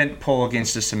push a tent pole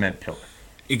against a cement pillar.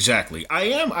 Exactly.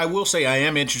 I will say I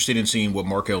am interested in seeing what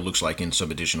Markelle looks like in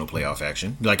some additional playoff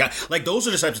action. Those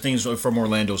are the types of things from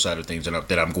Orlando's side of things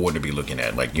that I'm going to be looking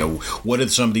at. What do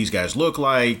some of these guys look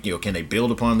like? Can they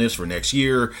build upon this for next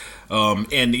year?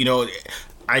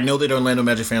 I know that Orlando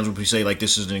Magic fans would say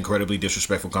this is an incredibly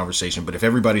disrespectful conversation, but if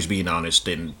everybody's being honest,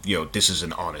 then this is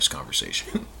an honest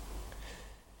conversation.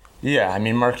 Yeah,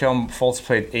 Markelle Fultz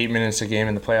played 8 minutes a game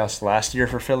in the playoffs last year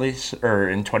for Philly, or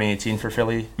in 2018 for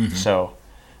Philly. Mm-hmm. So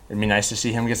it'd be nice to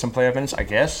see him get some playoff minutes, I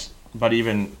guess. But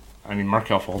even,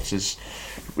 Markelle Fultz is...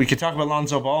 We could talk about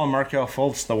Lonzo Ball and Markelle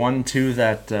Fultz, the 1-2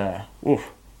 that...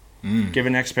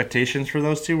 Given expectations for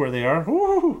those two where they are,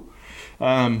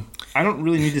 I don't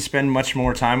really need to spend much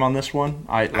more time on this one.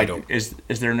 I don't. Is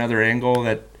there another angle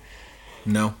that...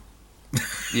 No.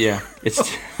 Yeah,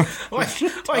 it's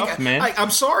tough, man.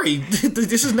 I'm sorry.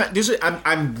 This is not.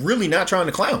 I'm really not trying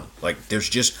to clown. There's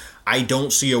just, I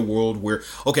don't see a world where.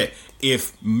 Okay,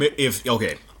 if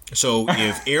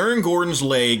Aaron Gordon's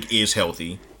leg is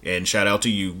healthy, and shout out to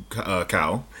you,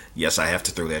 Kyle. Yes, I have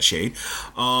to throw that shade.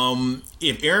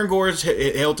 If Aaron Gordon's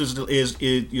health is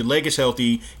your leg is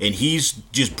healthy, and he's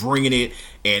just bringing it,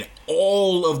 and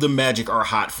all of the Magic are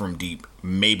hot from deep,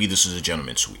 maybe this is a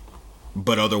gentleman's sweep.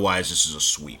 But otherwise, this is a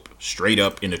sweep, straight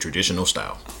up in the traditional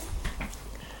style.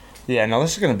 Yeah, no,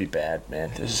 this is gonna be bad,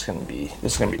 man. This is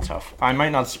gonna be tough. I might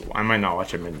not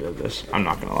watch him into this. I'm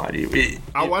not gonna lie to you.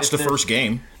 I'll watch the first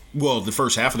game. Well, the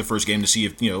first half of the first game to see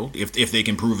if they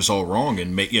can prove us all wrong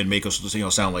and make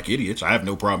us sound like idiots. I have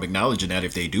no problem acknowledging that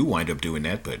if they do wind up doing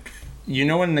that. But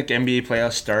when the NBA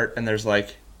playoffs start and there's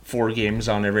like 4 games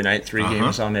on every night, 3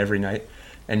 games on every night,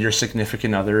 and your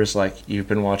significant other is like, you've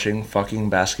been watching fucking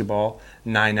basketball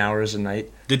 9 hours a night.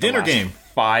 The dinner game.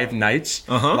 5 nights.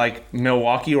 Like,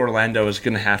 Milwaukee, Orlando is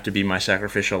going to have to be my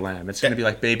sacrificial lamb. It's going to be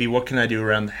like, baby, what can I do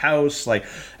around the house? Like,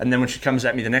 and then when she comes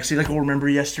at me the next day, like, oh, remember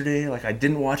yesterday? Like, I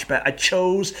didn't watch I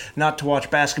chose not to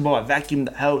watch basketball. I vacuumed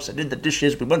the house. I did the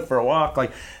dishes. We went for a walk.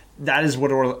 Like, that is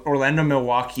what Orlando,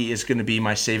 Milwaukee is going to be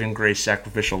my saving grace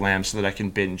sacrificial lamb so that I can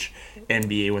binge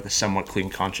NBA with a somewhat clean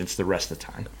conscience the rest of the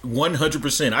time.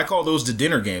 100%. I call those the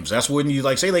dinner games. That's when you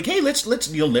like say like, hey, let's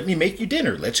let me make you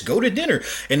dinner. Let's go to dinner.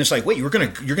 And it's like, wait, you're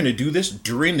gonna do this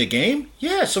during the game?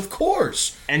 Yes, of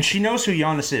course. And she knows who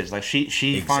Giannis is. Like she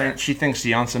thinks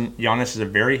Giannis is a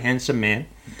very handsome man.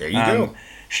 There you go.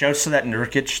 Shouts to that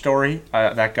Nurkic story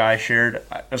that guy shared.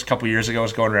 It was a couple years ago. I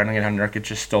was going around and how Nurkic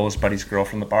just stole his buddy's girl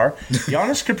from the bar.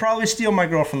 Giannis could probably steal my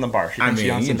girl from the bar. She thinks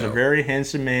Giannis a very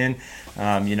handsome man.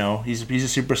 He's a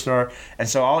superstar. And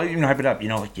so I'll even hype it up.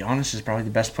 Like Giannis is probably the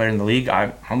best player in the league.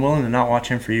 I'm willing to not watch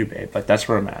him for you, babe. Like that's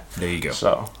where I'm at. There you go.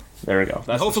 So there we go.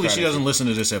 Hopefully she doesn't listen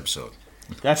to this episode.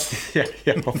 That's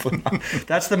hopefully not.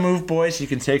 That's the move, boys. You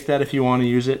can take that if you want to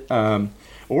use it.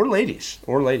 Or ladies.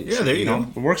 Yeah, there you go.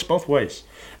 It works both ways.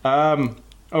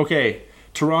 Okay,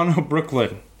 Toronto,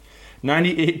 Brooklyn.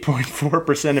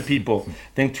 98.4% of people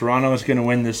think Toronto is going to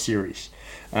win this series.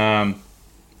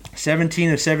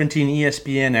 17 of 17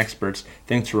 ESPN experts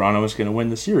think Toronto is going to win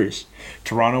the series.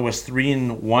 Toronto was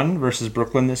 3-1 versus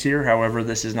Brooklyn this year. However,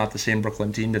 this is not the same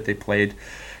Brooklyn team that they played,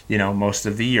 most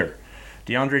of the year.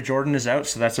 DeAndre Jordan is out,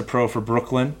 so that's a pro for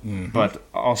Brooklyn. But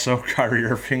also Kyrie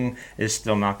Irving is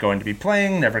still not going to be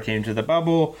playing, never came to the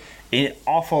bubble. An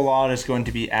awful lot is going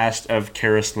to be asked of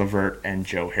Karis LeVert and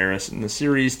Joe Harris in the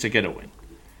series to get a win.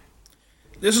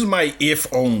 This is my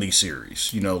if-only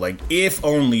series. Like, if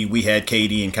only we had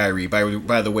KD and Kyrie.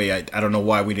 By the way, I don't know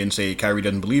why we didn't say Kyrie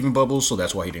doesn't believe in bubbles, so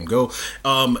that's why he didn't go.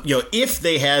 If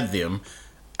they had them,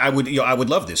 I would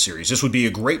love this series. This would be a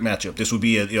great matchup. This would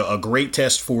be a great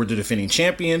test for the defending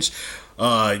champions.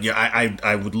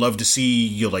 I would love to see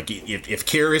if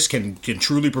Karis can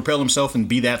truly propel himself and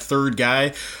be that third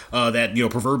guy, that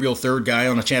proverbial third guy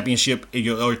on a championship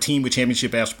or a team with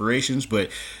championship aspirations.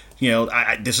 But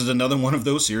this is another one of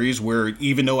those series where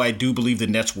even though I do believe the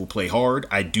Nets will play hard,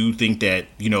 I do think that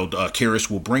Karis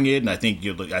will bring it, and I think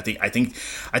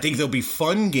there'll be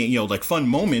fun game, fun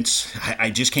moments.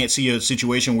 I just can't see a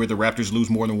situation where the Raptors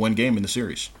lose more than one game in the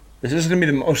series. This is going to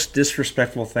be the most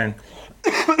disrespectful thing,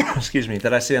 excuse me,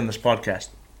 that I say on this podcast.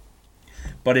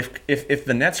 But if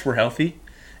the Nets were healthy,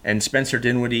 and Spencer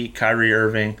Dinwiddie, Kyrie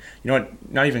Irving,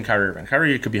 not even Kyrie Irving.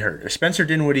 Kyrie could be hurt. If Spencer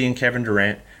Dinwiddie and Kevin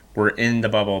Durant were in the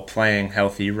bubble playing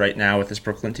healthy right now with this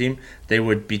Brooklyn team, they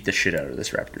would beat the shit out of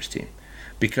this Raptors team.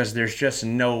 Because there's just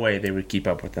no way they would keep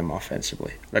up with them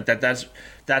offensively.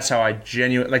 That's how I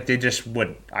genuinely, they just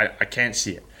wouldn't. I can't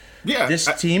see it. Yeah. This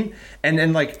team, and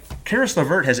Karis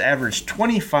LeVert has averaged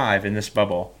 25 in this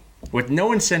bubble with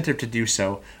no incentive to do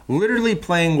so, literally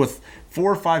playing with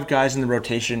 4 or 5 guys in the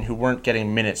rotation who weren't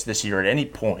getting minutes this year at any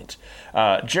point.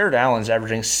 Jared Allen's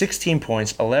averaging 16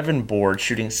 points, 11 boards,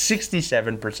 shooting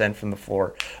 67% from the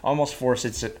floor, almost 4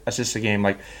 assists a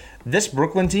game. This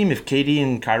Brooklyn team, if KD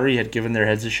and Kyrie had given their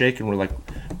heads a shake and were like,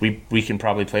 we can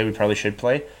probably play, we probably should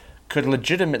play, could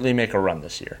legitimately make a run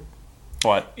this year.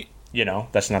 But,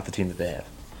 that's not the team that they have.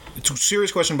 It's a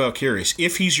serious question about Karis.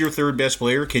 If he's your third best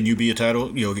player, can you be a title?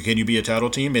 Can you be a title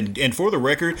team? And for the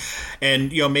record, and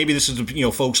maybe this is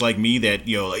folks like me that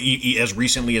as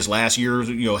recently as last year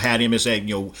had him as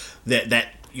that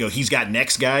he's got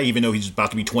next guy, even though he's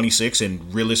about to be 26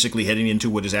 and realistically heading into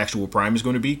what his actual prime is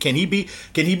going to be. Can he be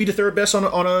the third best on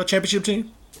a championship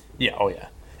team? Yeah, oh yeah.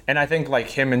 And I think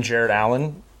him and Jared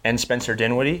Allen and Spencer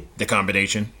Dinwiddie, the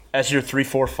combination as your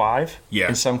 3-4-5, yeah,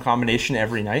 in some combination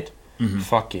every night. Mm-hmm.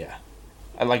 Fuck yeah.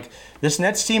 This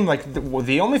Nets team,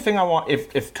 the only thing I want,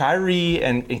 if Kyrie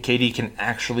and KD can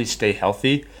actually stay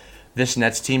healthy, this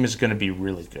Nets team is going to be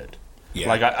really good.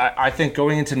 Yeah. I think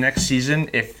going into next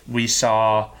season, if we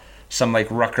saw some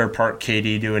Rucker Park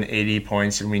KD doing 80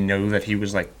 points and we know that he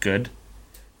was good,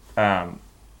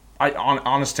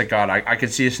 honest to God, I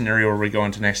could see a scenario where we go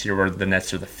into next year where the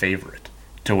Nets are the favorite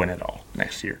to win it all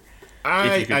next year.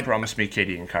 If you could promise me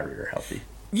KD and Kyrie are healthy.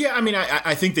 Yeah, I mean,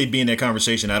 I think they'd be in that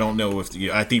conversation. I don't know if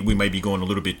I think we might be going a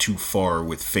little bit too far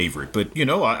with favorite, but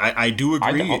I do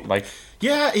agree.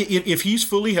 Yeah, if he's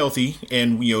fully healthy,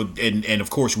 and and of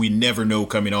course we never know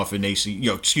coming off an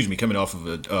coming off of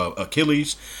a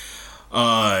Achilles.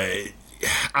 I'm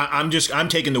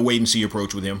taking the wait and see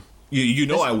approach with him.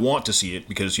 I want to see it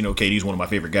because KD's one of my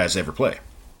favorite guys to ever play.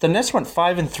 The Nets went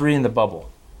 5-3 in the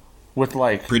bubble, with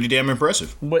pretty damn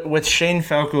impressive with Shane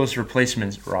Falco's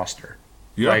replacement roster.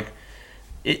 Yeah.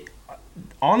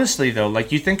 Honestly though,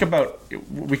 you think about,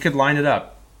 we could line it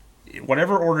up.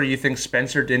 Whatever order you think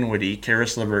Spencer Dinwiddie,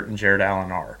 Karis LeVert, and Jared Allen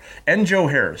are, and Joe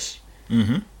Harris.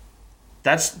 Mm-hmm.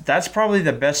 That's probably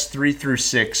the best 3 through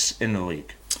 6 in the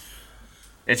league.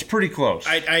 It's pretty close.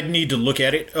 I'd need to look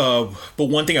at it. But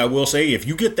one thing I will say, if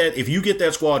you get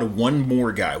that squad one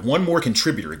more guy, one more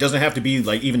contributor, it doesn't have to be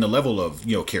even the level of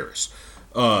Karis.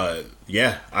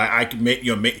 I could make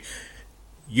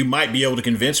you might be able to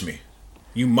convince me.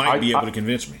 You might be able to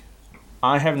convince me.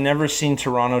 I have never seen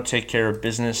Toronto take care of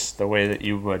business the way that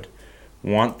you would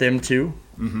want them to.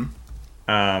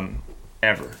 Mm-hmm.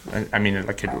 Ever. I mean,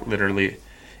 it literally,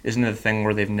 isn't it a thing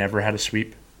where they've never had a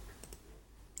sweep?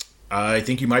 I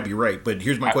think you might be right, but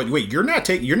here's my question. Wait, you're not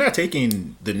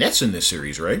taking the Nets in this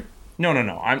series, right? No.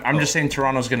 I'm just saying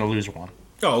Toronto's going to lose one.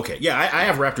 Oh, okay. Yeah, I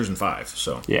have Raptors in 5,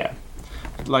 so. Yeah.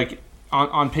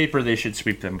 On paper, they should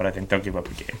sweep them, but I think they'll give up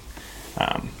a game.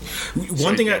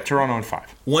 Toronto in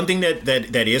 5. One thing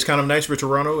that is kind of nice for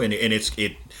Toronto, and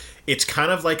it's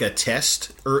kind of like a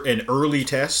test, or an early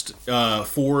test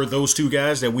for those two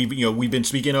guys that we've been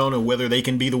speaking on, and whether they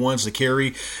can be the ones to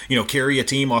carry a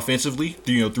team offensively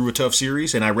through a tough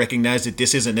series. And I recognize that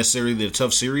this isn't necessarily the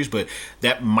tough series, but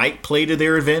that might play to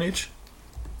their advantage.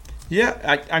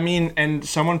 Yeah, I mean, and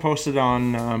someone posted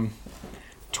on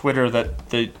Twitter that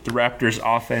the Raptors'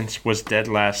 offense was dead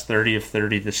last, 30 of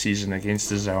 30 this season against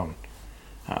the zone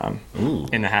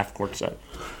in the half-court set.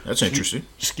 That's interesting.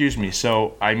 Excuse me.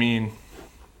 So, I mean,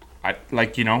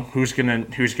 who's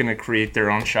gonna create their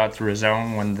own shot through a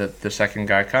zone when the second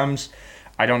guy comes?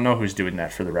 I don't know who's doing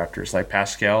that for the Raptors.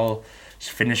 Pascal's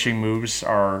finishing moves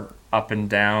are up and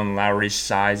down. Lowry's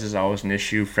size is always an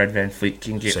issue. Fred VanVleet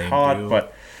can get hot, deal.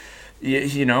 But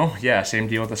same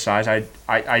deal with the size.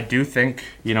 I do think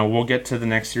we'll get to the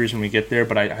next series when we get there,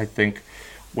 but I think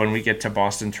when we get to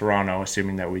Boston, Toronto,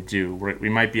 assuming that we do, we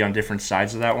might be on different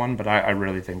sides of that one, but I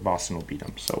really think Boston will beat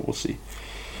them, so we'll see.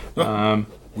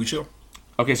 We shall.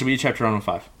 Okay, so we each have Toronto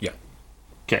 5. Yeah.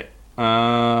 Okay.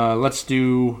 Let's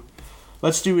do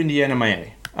Indiana,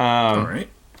 Miami. All right.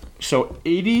 So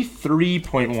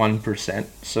 83.1%.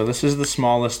 So this is the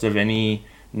smallest of any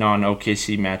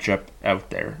non-OKC matchup out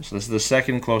there. So this is the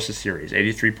second closest series.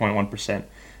 83.1%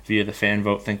 via the fan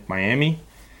vote think Miami.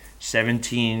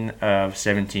 17 of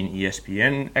 17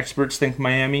 ESPN experts think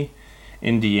Miami.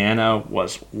 Indiana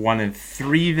was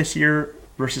 1-3 this year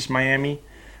versus Miami.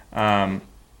 And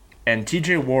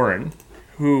TJ Warren,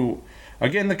 who,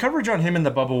 again, the coverage on him in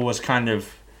the bubble was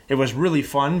it was really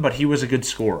fun, but he was a good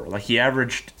scorer. He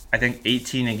averaged, I think,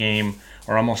 18 a game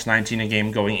or almost 19 a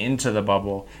game going into the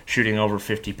bubble, shooting over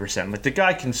 50%. The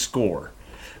guy can score.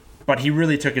 But he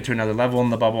really took it to another level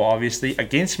in the bubble, obviously.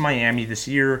 Against Miami this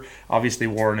year, obviously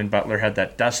Warren and Butler had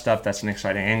that dust up. That's an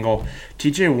exciting angle.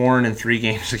 TJ Warren in 3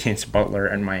 games against Butler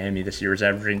and Miami this year is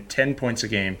averaging 10 points a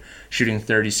game, shooting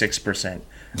 36%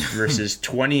 versus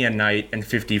 20 a night and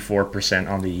 54%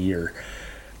 on the year.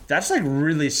 That's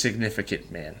really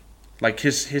significant, man.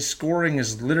 His scoring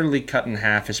is literally cut in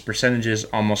half. His percentage is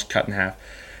almost cut in half.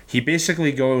 He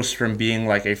basically goes from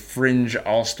being a fringe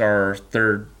all-star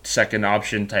third, second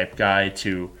option type guy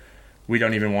to we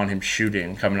don't even want him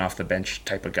shooting, coming off the bench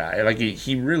type of guy.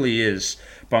 He really is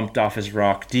bumped off his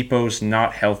rock. Depot's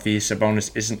not healthy.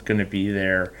 Sabonis isn't going to be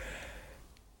there.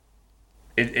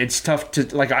 It's tough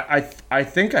to I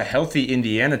think a healthy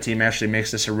Indiana team actually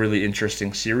makes this a really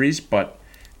interesting series, but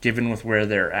given with where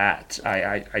they're at,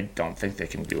 I don't think they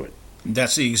can do it.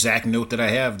 That's the exact note that I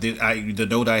have. The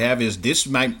note I have is this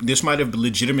might have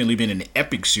legitimately been an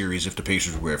epic series if the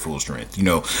Pacers were at full strength,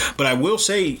 But I will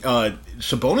say,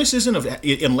 Sabonis isn't,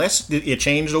 unless it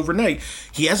changed overnight,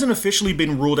 he hasn't officially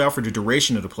been ruled out for the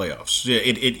duration of the playoffs.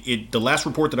 The last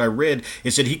report that I read, it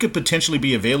said he could potentially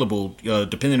be available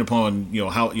depending upon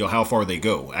how far they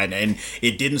go, and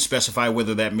it didn't specify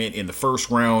whether that meant in the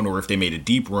first round or if they made a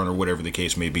deep run or whatever the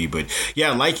case may be. But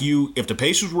yeah, like you, if the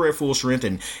Pacers were at full strength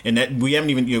and that. We haven't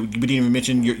even we didn't even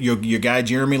mention your guy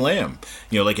Jeremy Lamb.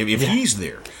 If he's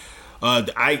there,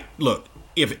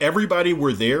 if everybody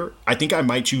were there, I think I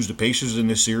might choose the Pacers in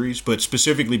this series, but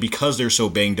specifically because they're so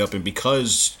banged up and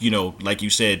because, like you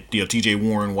said, TJ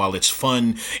Warren, while it's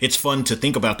fun to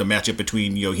think about the matchup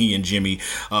between, he and Jimmy,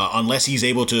 unless he's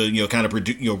able to, kind of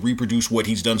reproduce what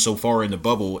he's done so far in the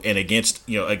bubble and against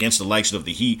the likes of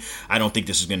the Heat, I don't think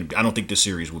this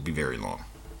series would be very long.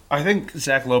 I think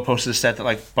Zach Lowe posted a stat that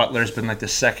like Butler's been like the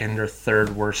second or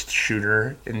third worst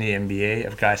shooter in the NBA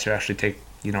of guys who actually take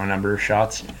a number of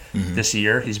shots this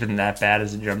year. He's been that bad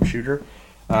as a jump shooter.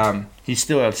 He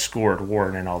still outscored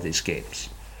Warren in all these games.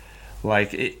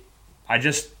 If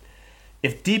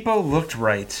Depot looked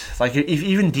right, like if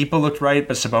even Depot looked right,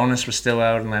 but Sabonis was still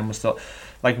out and Lamb was still,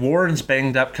 like Warren's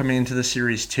banged up coming into the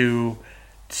series too.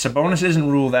 Sabonis isn't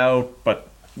ruled out, but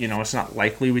it's not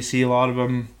likely we see a lot of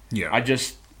them.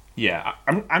 Yeah.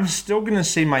 I'm still gonna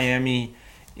say Miami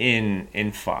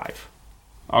in 5.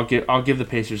 I'll give the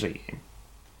Pacers a game.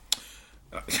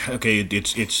 Okay,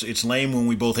 it's lame when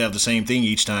we both have the same thing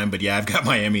each time, but yeah, I've got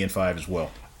Miami in 5 as well.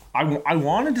 I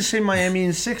wanted to say Miami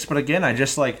in 6, but again, I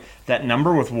just like that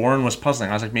number with Warren was puzzling.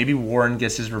 I was like, maybe Warren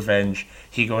gets his revenge.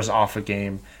 He goes off a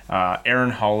game.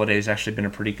 Aaron Holiday's actually been a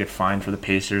pretty good find for the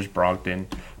Pacers. Brogdon,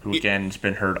 who again has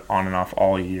been hurt on and off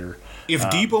all year. If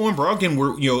Depot and Brogdon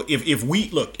were,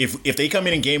 if they come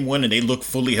in game 1 and they look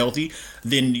fully healthy,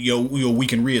 then we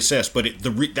can reassess. But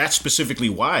that's specifically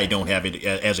why I don't have it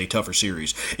as a tougher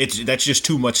series. That's just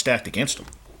too much stacked against them.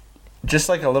 Just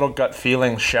like a little gut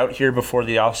feeling shout here before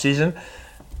the offseason,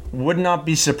 would not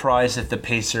be surprised if the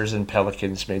Pacers and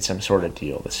Pelicans made some sort of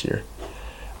deal this year.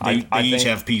 They each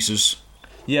have pieces.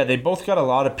 Yeah, they both got a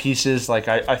lot of pieces. Like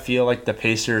I feel like the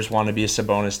Pacers want to be a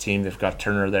Sabonis team. They've got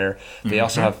Turner there. They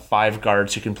also have 5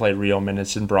 guards who can play real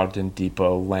minutes in Brogdon,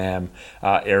 Depot, Lamb,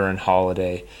 Aaron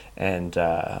Holiday, and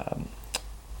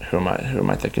who am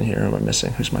I thinking here? Who am I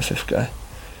missing? Who's my 5th guy?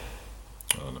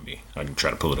 I can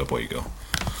try to pull it up while you go.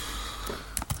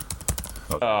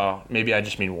 Maybe I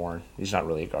just mean Warren. He's not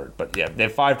really a guard. But yeah, they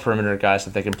have 5 perimeter guys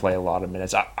that they can play a lot of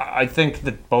minutes. I think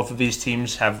that both of these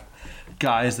teams have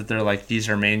guys that they're like, these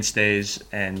are mainstays,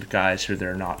 and guys who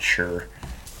they're not sure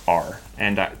are.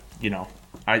 And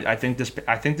I think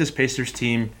this Pacers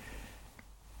team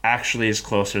actually is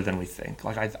closer than we think.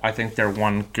 Like I think they're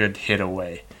one good hit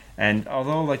away. And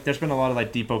although like there's been a lot of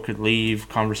like Depot could leave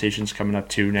conversations coming up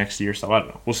too next year, so I don't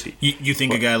know. We'll see. You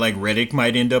think a guy like Redick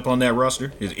might end up on that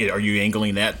roster? Are you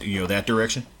angling that that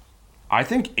direction? I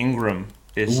think Ingram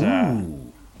is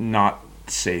not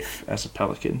safe as a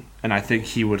Pelican, and I think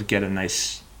he would get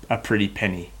a pretty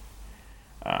penny.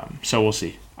 So we'll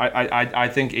see. I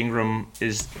think Ingram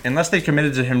is, unless they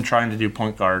committed to him trying to do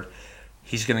point guard,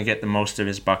 he's going to get the most of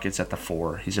his buckets at the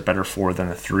 4. He's a better 4 than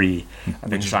a 3. I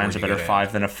think Zion's a better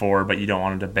 5 than a 4, but you don't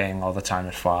want him to bang all the time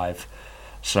at 5.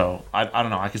 So I don't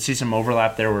know. I could see some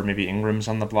overlap there where maybe Ingram's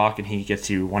on the block and he gets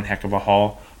you one heck of a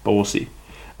haul, but we'll see.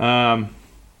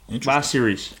 Last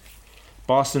series,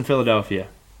 Boston, Philadelphia.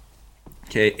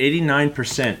 Okay,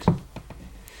 89%.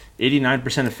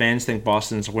 89% of fans think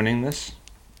Boston's winning this.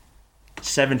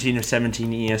 17 of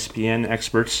 17 ESPN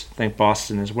experts think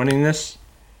Boston is winning this.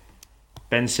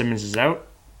 Ben Simmons is out,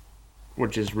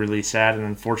 which is really sad and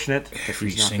unfortunate.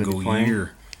 Every single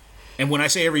year. And when I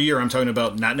say every year, I'm talking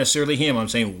about not necessarily him. I'm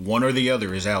saying one or the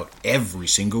other is out every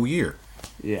single year.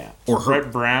 Yeah. Or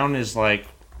Brett Brown is like,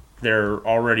 they're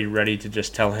already ready to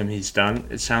just tell him he's done.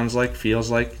 It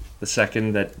feels like. The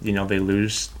second that they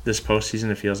lose this postseason,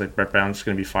 it feels like Brett Brown's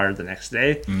going to be fired the next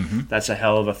day. Mm-hmm. That's a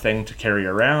hell of a thing to carry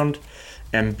around.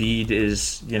 Embiid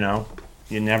is, you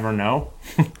never know.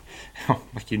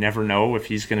 Like you never know if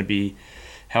he's going to be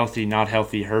healthy, not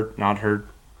healthy, hurt, not hurt.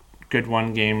 Good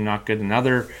one game, not good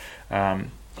another.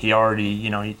 He already,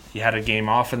 he had a game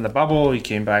off in the bubble. He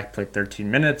came back, played 13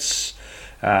 minutes.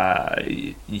 He's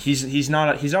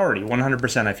already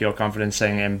 100%. I feel confident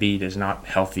saying Embiid is not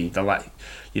healthy.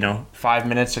 5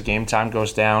 minutes of game time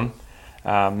goes down,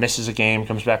 misses a game,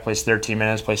 comes back, plays 13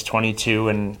 minutes, plays 22,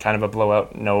 and kind of a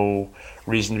blowout. No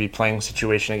reason to be playing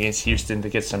situation against Houston to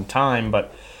get some time,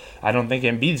 but I don't think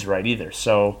Embiid's right either.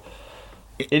 So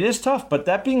it is tough. But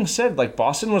that being said, like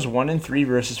Boston was 1-3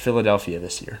 versus Philadelphia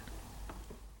this year,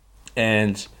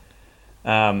 and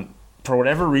for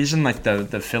whatever reason, like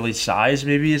the Philly size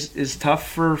maybe is tough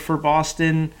for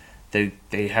Boston.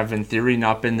 They have in theory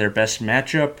not been their best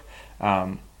matchup.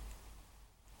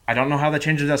 I don't know how that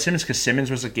changes without Simmons, because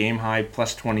Simmons was a game high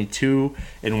plus 22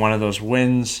 in one of those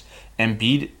wins.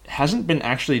 Embiid hasn't been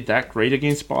actually that great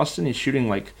against Boston. He's shooting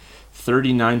like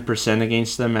 39%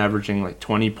 against them, averaging like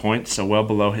 20 points, so well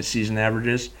below his season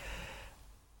averages.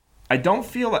 I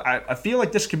feel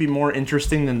like this could be more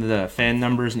interesting than the fan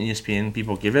numbers and ESPN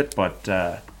people give it,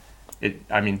 but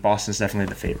Boston's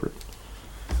definitely the favorite.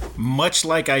 Much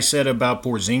like I said about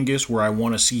Porzingis, where I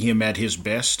want to see him at his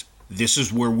best, this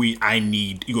is where we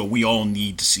all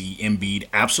need to see Embiid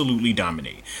absolutely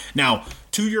dominate. Now,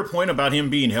 to your point about him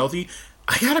being healthy,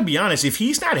 I gotta be honest. If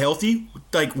he's not healthy,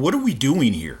 like, what are we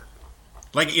doing here?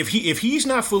 Like, if he's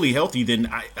not fully healthy,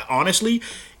 then honestly,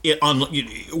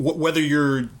 whether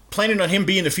you're planning on him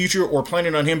being the future or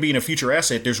planning on him being a future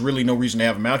asset, there's really no reason to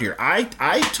have him out here.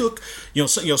 I took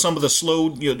some of the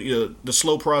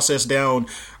slow process down,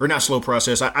 or not slow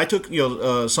process. I took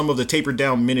some of the tapered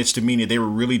down minutes to mean that they were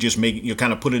really just making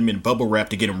kind of putting him in bubble wrap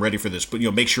to get him ready for this, but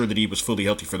make sure that he was fully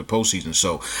healthy for the postseason.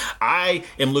 So I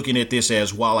am looking at this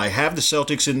as, while I have the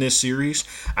Celtics in this series,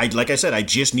 like I said, I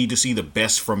just need to see the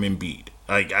best from Embiid.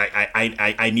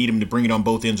 I need him to bring it on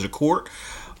both ends of the court.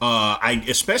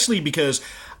 Especially because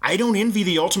I don't envy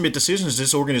the ultimate decisions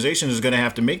this organization is going to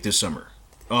have to make this summer.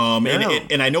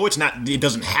 And I know it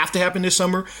doesn't have to happen this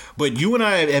summer, but you and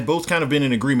I have both kind of been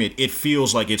in agreement. It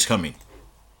feels like it's coming.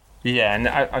 Yeah, and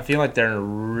I feel like they're in a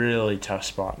really tough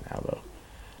spot now, though.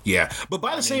 Yeah, but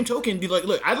by the same token,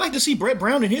 look, I'd like to see Brett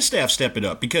Brown and his staff step it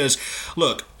up, because,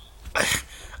 look,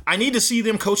 I need to see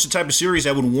them coach the type of series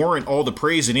that would warrant all the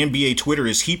praise that NBA Twitter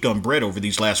has heaped on Brett over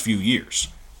these last few years.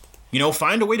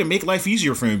 Find a way to make life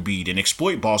easier for Embiid and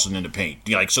exploit Boston in the paint,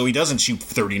 so he doesn't shoot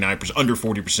 39%, under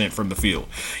 40% from the field.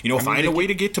 Find a way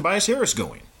to get Tobias Harris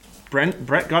going.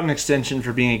 Brett got an extension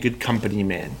for being a good company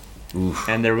man. Oof.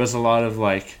 And there was a lot of,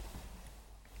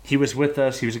 he was with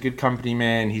us, he was a good company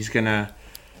man, he hasn't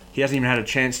even had a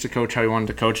chance to coach how he wanted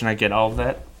to coach, and I get all of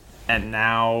that. And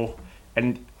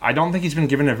I don't think he's been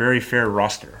given a very fair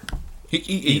roster.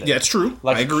 That's true.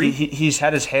 I agree. He's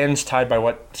had his hands tied by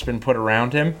what's been put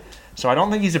around him. So I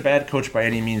don't think he's a bad coach by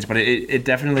any means, but it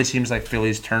definitely seems like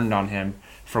Philly's turned on him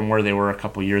from where they were a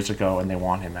couple years ago, and they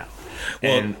want him out.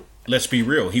 Well, let's be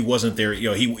real. He wasn't there.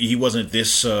 He wasn't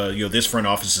this this front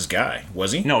office's guy,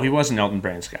 was he? No, he wasn't Elton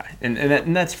Brand's guy,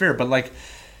 and that's fair. But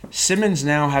Simmons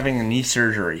now having a knee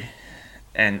surgery,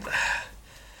 and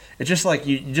it's just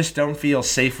you just don't feel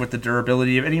safe with the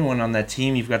durability of anyone on that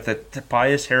team. You've got the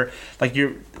Tobias Harris.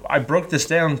 I broke this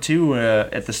down too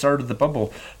at the start of the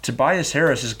bubble. Tobias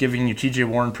Harris is giving you T.J.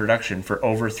 Warren production for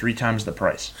over 3 times the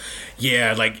price.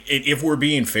 Yeah, if we're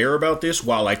being fair about this,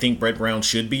 while I think Brett Brown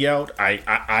should be out, I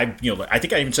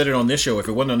think I even said it on this show. If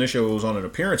it wasn't on this show, it was on an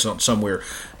appearance somewhere.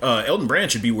 Elton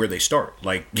Brand should be where they start.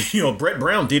 Brett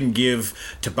Brown didn't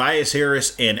give Tobias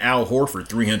Harris and Al Horford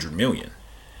 $300 million.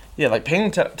 Yeah, paying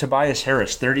Tobias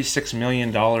Harris $36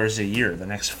 million a year the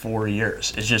next 4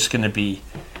 years is just going to be,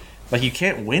 you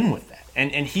can't win with that.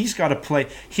 And he's got to play,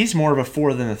 he's more of a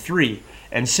 4 than a 3,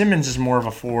 and Simmons is more of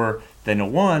a 4 than a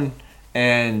 1,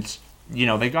 and,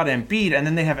 they got Embiid, and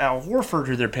then they have Al Horford,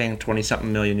 who they're paying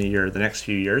 $20-something million a year the next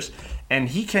few years, and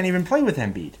he can't even play with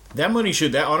Embiid. That money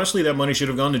should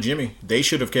have gone to Jimmy. They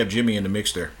should have kept Jimmy in the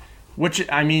mix there. Which,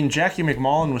 Jackie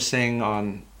McMullen was saying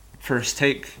on First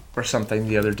Take or something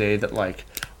the other day that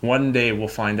one day we'll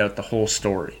find out the whole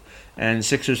story, and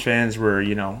Sixers fans were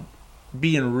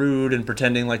being rude and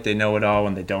pretending like they know it all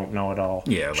when they don't know it all.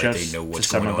 Yeah, they know what's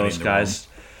going on. Some of those guys,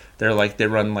 they're they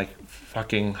run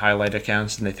fucking highlight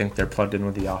accounts and they think they're plugged in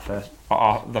with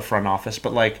the front office.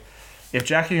 But if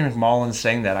Jackie McMullen's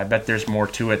saying that, I bet there's more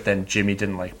to it than Jimmy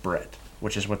didn't like Brett,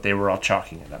 which is what they were all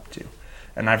chalking it up to.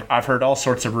 And I've heard all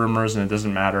sorts of rumors, and it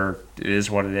doesn't matter. It is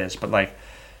what it is. But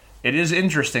it is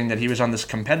interesting that he was on this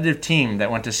competitive team that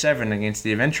went to 7 against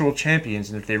the eventual champions,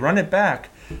 and if they run it back,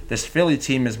 this Philly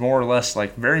team is more or less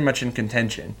very much in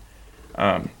contention.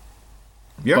 Yeah.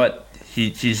 But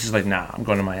he's just nah, I'm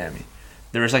going to Miami.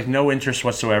 There was no interest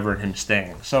whatsoever in him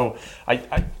staying. So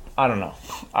I don't know.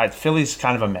 Philly's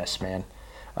kind of a mess, man.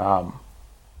 I'm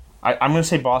going to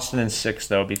say Boston in 6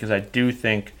 though, because I do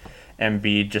think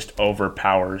Embiid just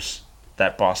overpowers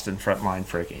that Boston front line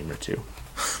for a game or two.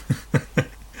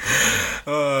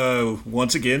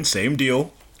 Once again, same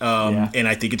deal. And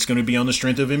I think it's going to be on the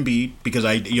strength of Embiid, because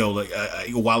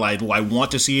while I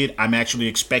want to see it, I'm actually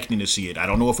expecting to see it. I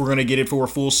don't know if we're going to get it for a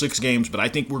full 6 games, but I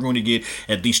think we're going to get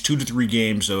at least 2 to 3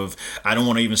 games of, I don't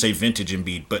want to even say vintage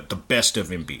Embiid, but the best of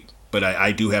Embiid. But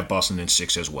I do have Boston in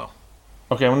 6 as well.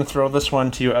 Okay, I'm going to throw this one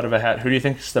to you out of a hat. Who do you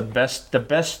think is the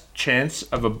best chance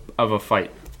of a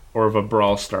fight, or of a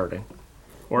brawl starting,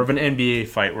 or of an NBA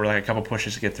fight where a couple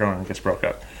pushes get thrown and it gets broke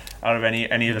up? Out of any of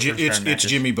the first round matches. It's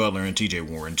Jimmy Butler and T.J.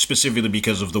 Warren, specifically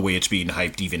because of the way it's being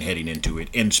hyped even heading into it,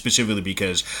 and specifically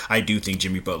because I do think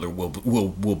Jimmy Butler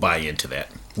will buy into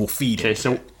that. Will feed it. Okay,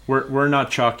 so we're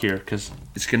not chalk here, because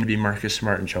it's going to be Marcus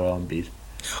Smart and Joel Embiid.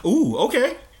 Ooh,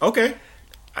 okay.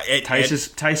 Tice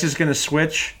is going to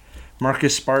switch.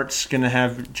 Marcus Smart's going to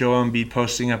have Joel Embiid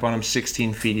posting up on him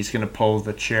 16 feet. He's going to pull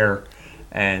the chair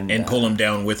and pull him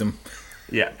down with him.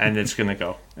 Yeah, and it's going to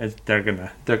go. They're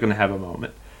gonna have a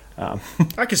moment.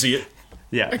 I can see it.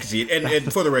 Yeah, I can see it.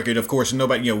 And for the record, of course,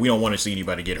 nobody. We don't want to see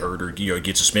anybody get hurt or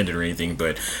get suspended or anything.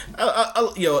 But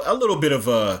a little bit of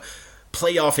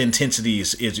playoff intensity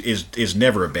is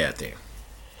never a bad thing.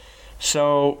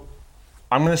 So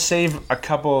I'm going to save a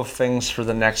couple of things for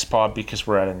the next pod because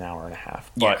we're at an hour and a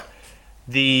half. But yeah.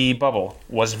 The bubble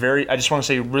was I just want to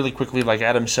say really quickly, like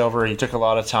Adam Silver, he took a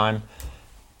lot of time.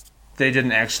 They did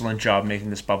an excellent job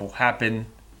making this bubble happen.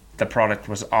 The product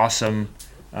was awesome.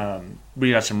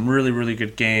 We got some really, really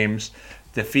good games.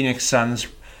 The Phoenix Suns.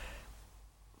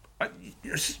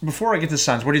 Before I get to the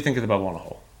Suns, what do you think of the bubble on a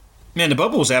whole? Man, the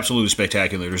bubble was absolutely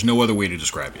spectacular. There's no other way to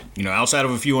describe it. Outside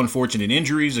of a few unfortunate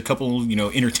injuries, a couple,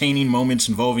 entertaining moments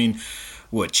involving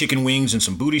chicken wings and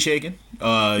some booty shaking.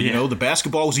 The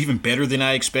basketball was even better than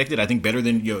I expected. I think better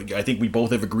than I think we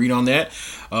both have agreed on that.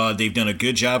 They've done a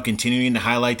good job continuing to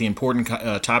highlight the important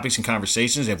topics and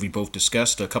conversations that we both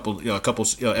discussed a couple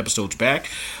episodes back.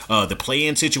 The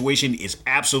play-in situation is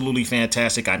absolutely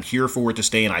fantastic. I'm here for it to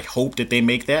stay, and I hope that they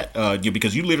make that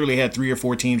because you literally had 3 or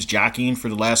 4 teams jockeying for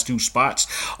the last 2 spots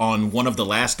on one of the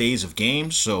last days of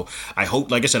games. So I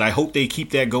hope, like I said, I hope they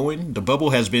keep that going. The bubble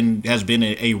has been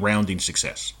a rounding success.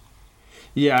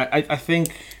 Yeah, I think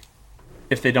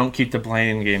if they don't keep the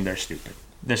play-in game, they're stupid.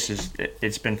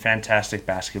 It's been fantastic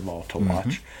basketball to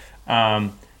watch.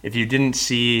 If you didn't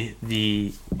see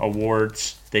the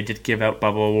awards, they did give out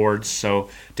bubble awards. So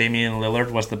Damian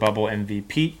Lillard was the bubble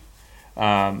MVP.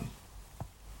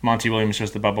 Monty Williams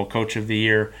was the bubble coach of the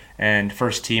year. And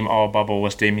first team all bubble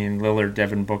was Damian Lillard,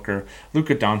 Devin Booker,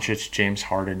 Luka Doncic, James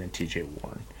Harden, and TJ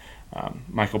Warren.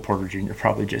 Michael Porter Jr.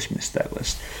 probably just missed that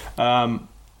list.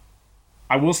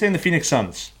 I will say in the Phoenix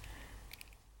Suns,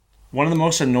 one of the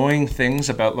most annoying things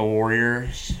about the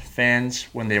Warriors fans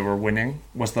when they were winning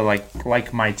was the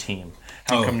like my team.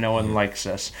 How come no one likes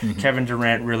us? Mm-hmm. Kevin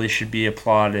Durant really should be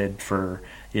applauded for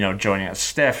joining us.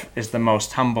 Steph is the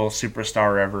most humble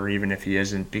superstar ever, even if he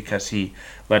isn't, because he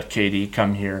let KD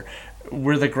come here.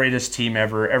 We're the greatest team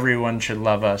ever. Everyone should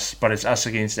love us, but it's us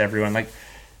against everyone.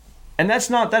 And that's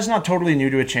not totally new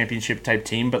to a championship type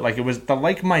team, but it was the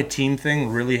like my team thing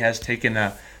really has taken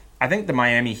I think the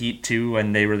Miami Heat too,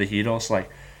 when they were the Heatles,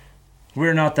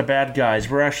 we're not the bad guys.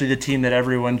 We're actually the team that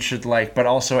everyone should like, but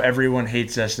also everyone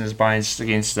hates us and is biased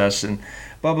against us and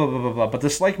blah blah blah blah blah. But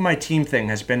this like my team thing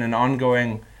has been an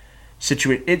ongoing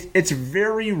situation. It's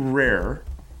very rare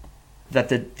that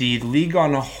the league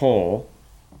on a whole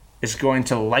is going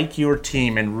to like your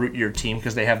team and root your team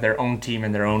because they have their own team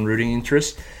and their own rooting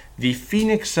interests. The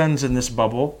Phoenix Suns in this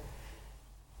bubble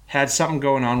had something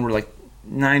going on where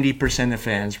 90% of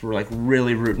fans were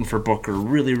really rooting for Booker,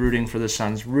 really rooting for the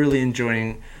Suns, really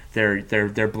enjoying their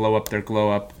blow up, their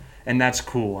glow up, and that's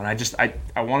cool. And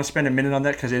I want to spend a minute on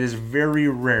that because it is very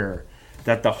rare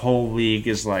that the whole league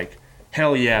is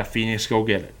hell yeah, Phoenix, go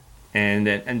get it,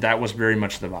 and that was very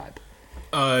much the vibe.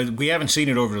 We haven't seen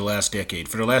it over the last decade.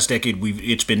 For the last decade,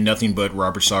 it's been nothing but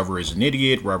Robert Sarver is an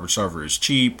idiot, Robert Sarver is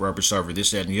cheap, Robert Sarver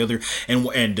this, that, and the other.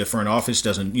 And the front office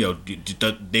doesn't,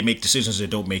 they make decisions that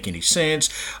don't make any sense.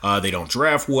 They don't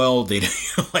draft well. They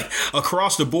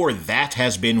across the board, that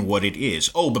has been what it is.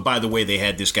 Oh, but by the way, they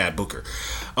had this guy Booker.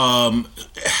 All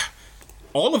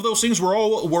of those things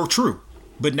were true.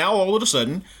 But now all of a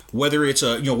sudden, whether it's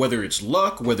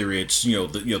luck, whether it's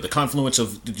the confluence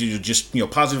of just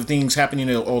positive things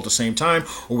happening all at the same time,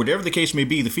 or whatever the case may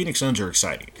be, the Phoenix Suns are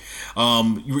exciting.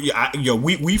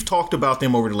 We've talked about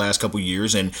them over the last couple of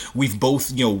years, and we've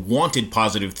both wanted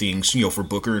positive things for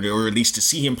Booker, or at least to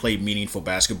see him play meaningful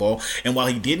basketball. And while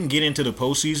he didn't get into the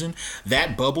postseason,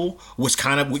 that bubble was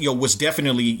kind of was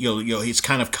definitely his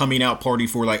kind of coming out party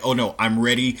for oh no, I'm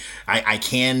ready. I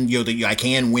can I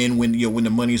can win when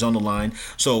the money's on the line.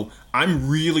 So I'm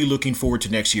really looking forward to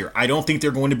next year. I don't think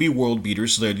they're going to be world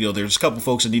beaters. So there's a couple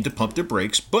folks that need to pump their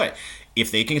brakes, but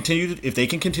if they can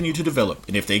continue to develop,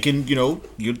 and if they can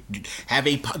have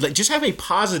a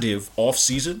positive off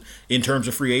season in terms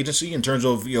of free agency, in terms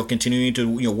of continuing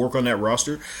to work on that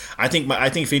roster, I think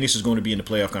Phoenix is going to be in the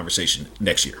playoff conversation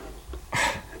next year.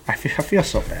 I feel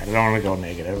so bad. I don't want to go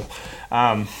negative.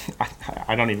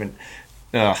 I don't even.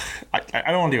 I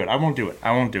don't want to do it. I won't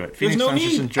do it. Phoenix There's no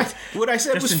Suns need. What I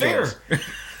said was fair.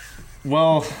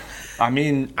 Well, I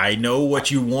mean, I know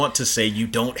what you want to say. You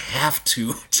don't have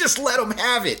to. Just let them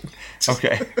have it.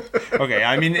 Okay.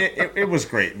 I mean, it was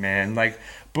great, man.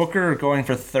 Booker going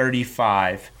for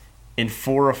 35 in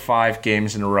 4 or 5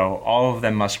 games in a row. All of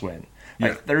them must win.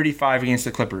 Like 35 against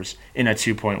the Clippers in a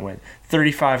 2-point win.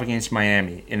 35 against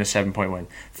Miami in a 7-point win.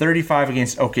 35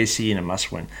 against OKC in a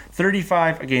must-win.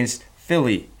 35 against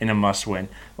Philly in a must-win.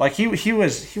 Like he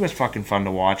was fucking fun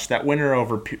to watch. That winner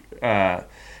over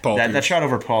that shot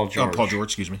over Paul George. Paul George,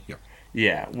 excuse me. Yeah.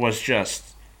 Yeah, was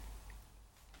just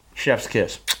chef's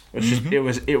kiss.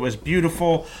 It was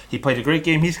beautiful. He played a great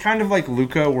game. He's kind of like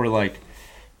Luka, where like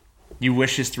you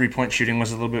wish his 3-point shooting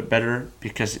was a little bit better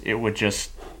because it would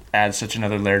just add such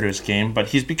another layer to his game. But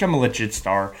he's become a legit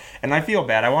star, and I feel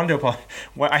bad. I wanted to apologize.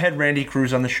 I had Randy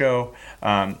Cruz on the show.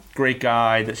 Great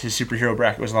guy. His superhero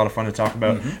bracket was a lot of fun to talk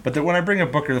about. But when I bring up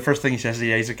Booker, the first thing he says is,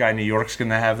 "Yeah, he's a guy New York's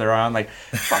gonna have their eye on." Like,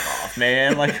 fuck off,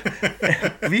 man. Like,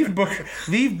 leave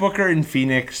Booker in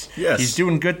Phoenix. Yes. He's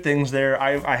doing good things there.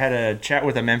 I had a chat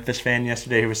with a Memphis fan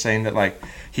yesterday who was saying that like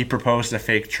he proposed a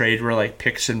fake trade where like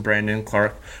Pix and Brandon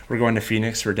Clark were going to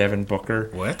Phoenix for Devin Booker.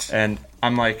 What? And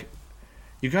I'm like,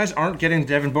 you guys aren't getting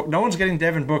Devin Booker. No one's getting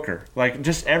Devin Booker. Like,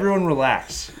 just everyone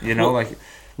relax. You know, like,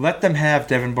 let them have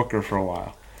Devin Booker for a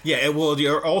while. Yeah, and well,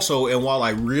 also, and while I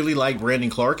really like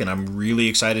Brandon Clark, and I'm really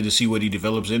excited to see what he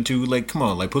develops into, like, come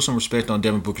on, like, put some respect on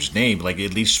Devin Booker's name, like,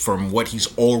 at least from what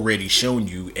he's already shown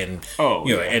you, and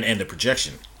and the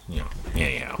projection. Yeah.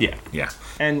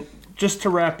 And just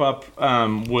to wrap up,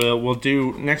 we'll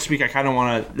do next week. I kind of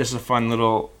want to. This is a fun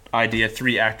little idea: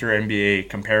 3-actor NBA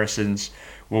comparisons.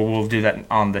 We'll do that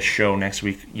on the show next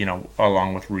week, you know,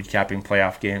 along with recapping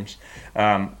playoff games.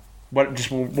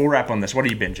 We'll wrap on this. What are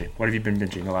you binging? What have you been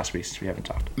binging the last week since we haven't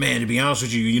talked? Man, to be honest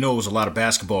with you, it was a lot of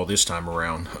basketball this time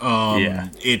around.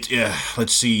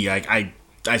 Let's see. I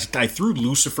threw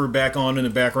Lucifer back on in the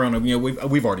background. You know,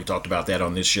 we've already talked about that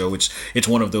on this show. It's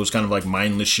one of those kind of like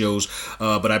mindless shows.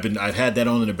 But I've had that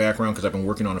on in the background because I've been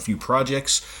working on a few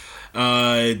projects.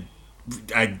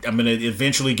 I'm going to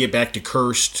eventually get back to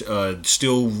Cursed.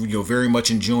 Still, very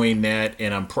much enjoying that.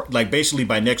 And I'm basically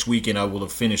by next weekend I will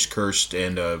have finished Cursed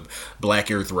and Black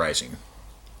Earth Rising.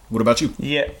 What about you?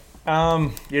 Yeah,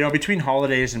 between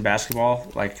holidays and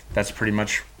basketball, like that's pretty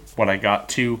much what I got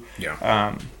to.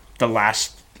 Yeah. The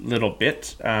last little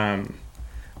bit.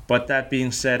 But that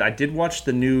being said, I did watch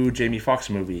the new Jamie Foxx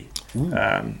movie.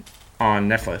 On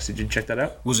Netflix. Did you check that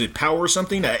out? Was it Power or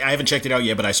something? I haven't checked it out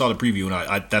yet, but I saw the preview,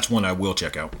 and that's one I will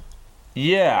check out.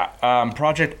 Yeah,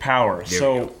 Project Power.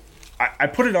 I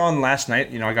put it on last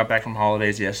night. I got back from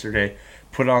holidays yesterday.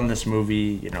 Put on this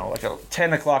movie, like at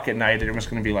 10 o'clock at night, and it was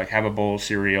going to be like have a bowl of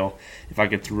cereal. If I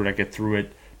get through it, I get through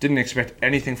it. Didn't expect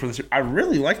anything for this. I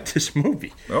really liked this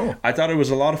movie. Oh. I thought it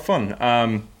was a lot of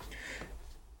fun.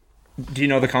 Do you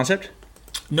know the concept?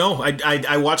 No,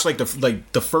 I watched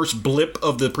the first blip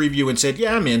of the preview and said,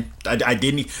 yeah, I'm in. I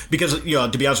didn't because to be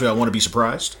honest with you, I want to be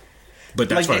surprised, but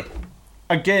that's fine.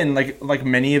 Again, like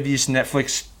many of these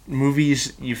Netflix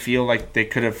movies, you feel like they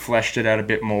could have fleshed it out a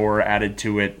bit more, added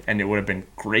to it, and it would have been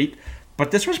great.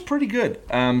 But this was pretty good.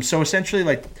 So essentially,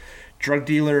 like drug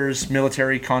dealers,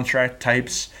 military contract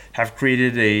types have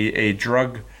created a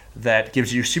drug that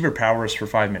gives you superpowers for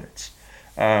 5 minutes.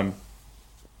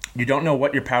 You don't know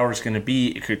what your power is going to be.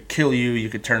 It could kill you. You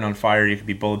could turn on fire. You could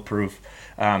be bulletproof.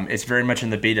 It's very much in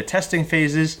the beta testing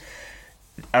phases.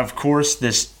 Of course,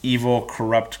 this evil,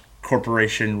 corrupt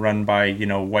corporation run by,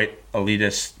 white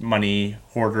elitist money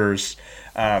hoarders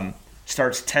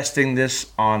starts testing this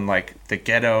on, like, the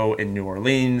ghetto in New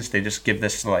Orleans. They just give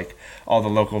this to, like, all the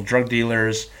local drug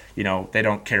dealers. They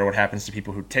don't care what happens to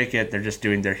people who take it. They're just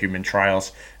doing their human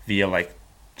trials via, like,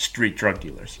 street drug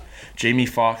dealers. Jamie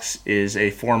Foxx is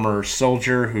a former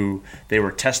soldier who they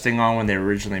were testing on when they were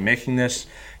originally making this.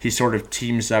 He sort of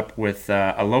teams up with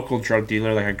a local drug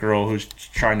dealer, like a girl who's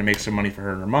trying to make some money for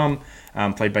her and her mom,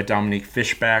 played by Dominique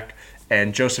Fishback,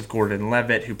 and Joseph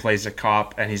Gordon-Levitt, who plays a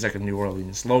cop, and he's like a New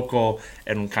Orleans local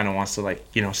and kind of wants to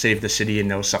save the city and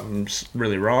know something's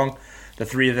really wrong. The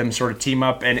three of them sort of team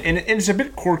up, and it's a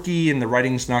bit quirky and the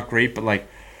writing's not great, but like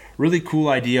really cool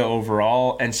idea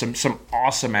overall, and some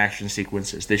awesome action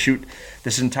sequences. They shoot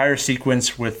this entire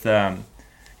sequence with a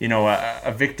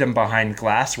victim behind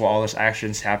glass while all this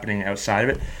action's happening outside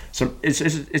of it. So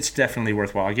it's definitely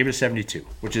worthwhile. I gave it a 72,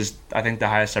 which is I think the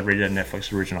highest I've rated a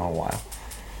Netflix original in a while.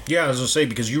 Yeah, I was gonna say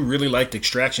because you really liked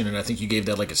Extraction, and I think you gave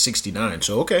that like a 69.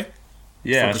 So okay.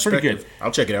 Yeah, it's pretty good.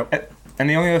 I'll check it out. And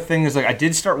the only other thing is, like, I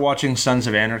did start watching Sons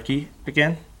of Anarchy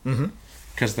again. Mm-hmm.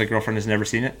 Because the girlfriend has never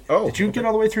seen it. Oh, did you get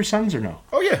all the way through Sons or no?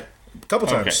 Oh yeah, a couple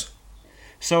times. Okay.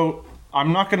 So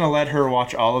I'm not going to let her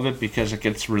watch all of it because it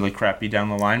gets really crappy down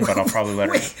the line. But I'll probably let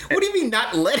her. What do you mean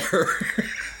not let her?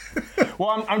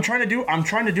 Well, I'm trying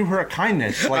to do her a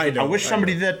kindness. Like I wish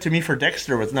somebody did that to me for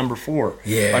Dexter with number 4.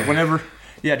 Yeah. Like whenever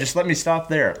Yeah, just let me stop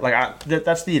there. Like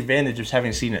that's the advantage of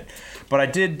having seen it. But I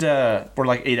did. We're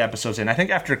like 8 episodes in. I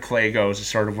think after Clay goes is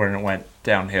sort of when it went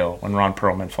downhill when Ron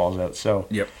Perlman falls out. So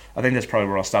Yep. I think that's probably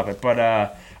where I'll stop it. But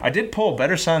I did pull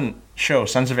better show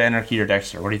Sons of Anarchy or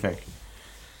Dexter. What do you think?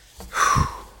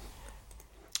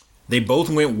 They both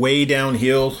went way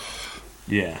downhill.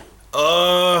 Yeah.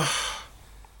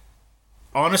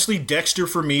 Honestly, Dexter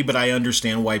for me, but I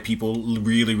understand why people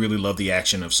really, really love the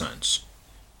action of Sons.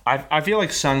 I feel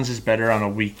like Sons is better on a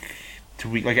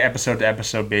week-to-week, like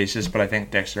episode-to-episode basis, but I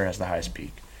think Dexter has the highest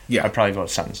peak. Yeah. I'd probably vote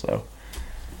Sons, though.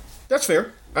 That's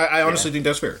fair. I honestly think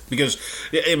that's fair. Because,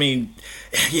 I mean,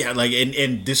 yeah, like,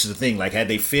 and this is the thing, like, had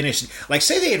they finished, like,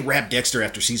 say they had wrapped Dexter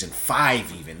after season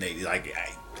 5 even, they, like,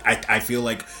 I feel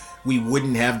like we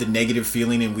wouldn't have the negative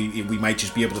feeling and we might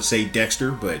just be able to say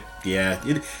Dexter, but, yeah,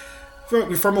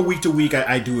 from a week to week,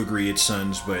 I do agree it's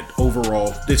Sons, but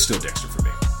overall, it's still Dexter for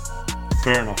me.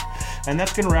 Fair enough. And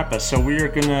that's going to wrap us. So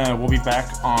we'll be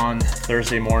back on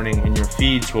Thursday morning in your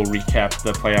feeds. We'll recap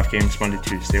the playoff games Monday,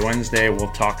 Tuesday, Wednesday. We'll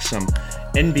talk some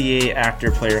NBA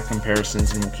actor-player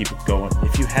comparisons, and we'll keep it going.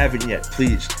 If you haven't yet,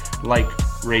 please like,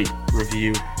 rate,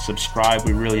 review, subscribe.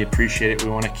 We really appreciate it.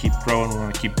 We want to keep growing. We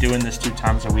want to keep doing this 2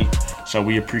 times a week. So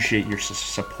we appreciate your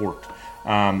support.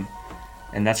 And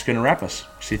that's going to wrap us.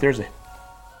 See you Thursday.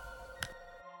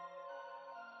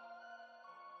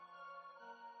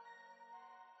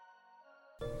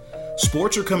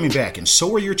 Sports are coming back, and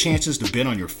so are your chances to bet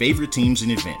on your favorite teams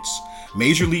and events.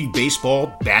 Major League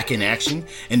Baseball back in action,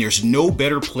 and there's no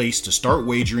better place to start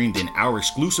wagering than our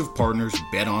exclusive partners,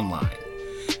 BetOnline.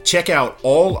 Check out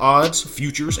all odds,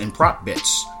 futures, and prop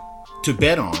bets to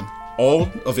bet on, all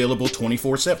available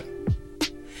 24/7.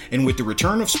 And with the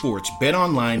return of sports,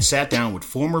 BetOnline sat down with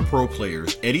former pro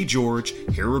players Eddie George,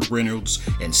 Harold Reynolds,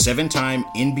 and 7-time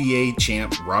NBA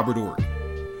champ Robert Ory.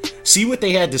 See what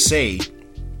they had to say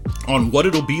on what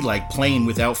it'll be like playing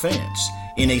without fans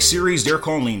in a series they're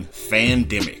calling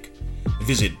Fandemic.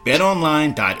 Visit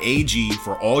betonline.ag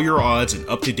for all your odds and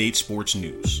up-to-date sports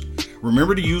news.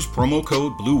 Remember to use promo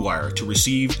code BlueWire to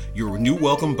receive your new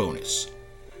welcome bonus.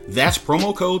 That's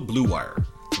promo code BlueWire.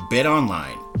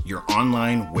 BetOnline, your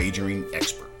online wagering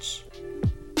expert.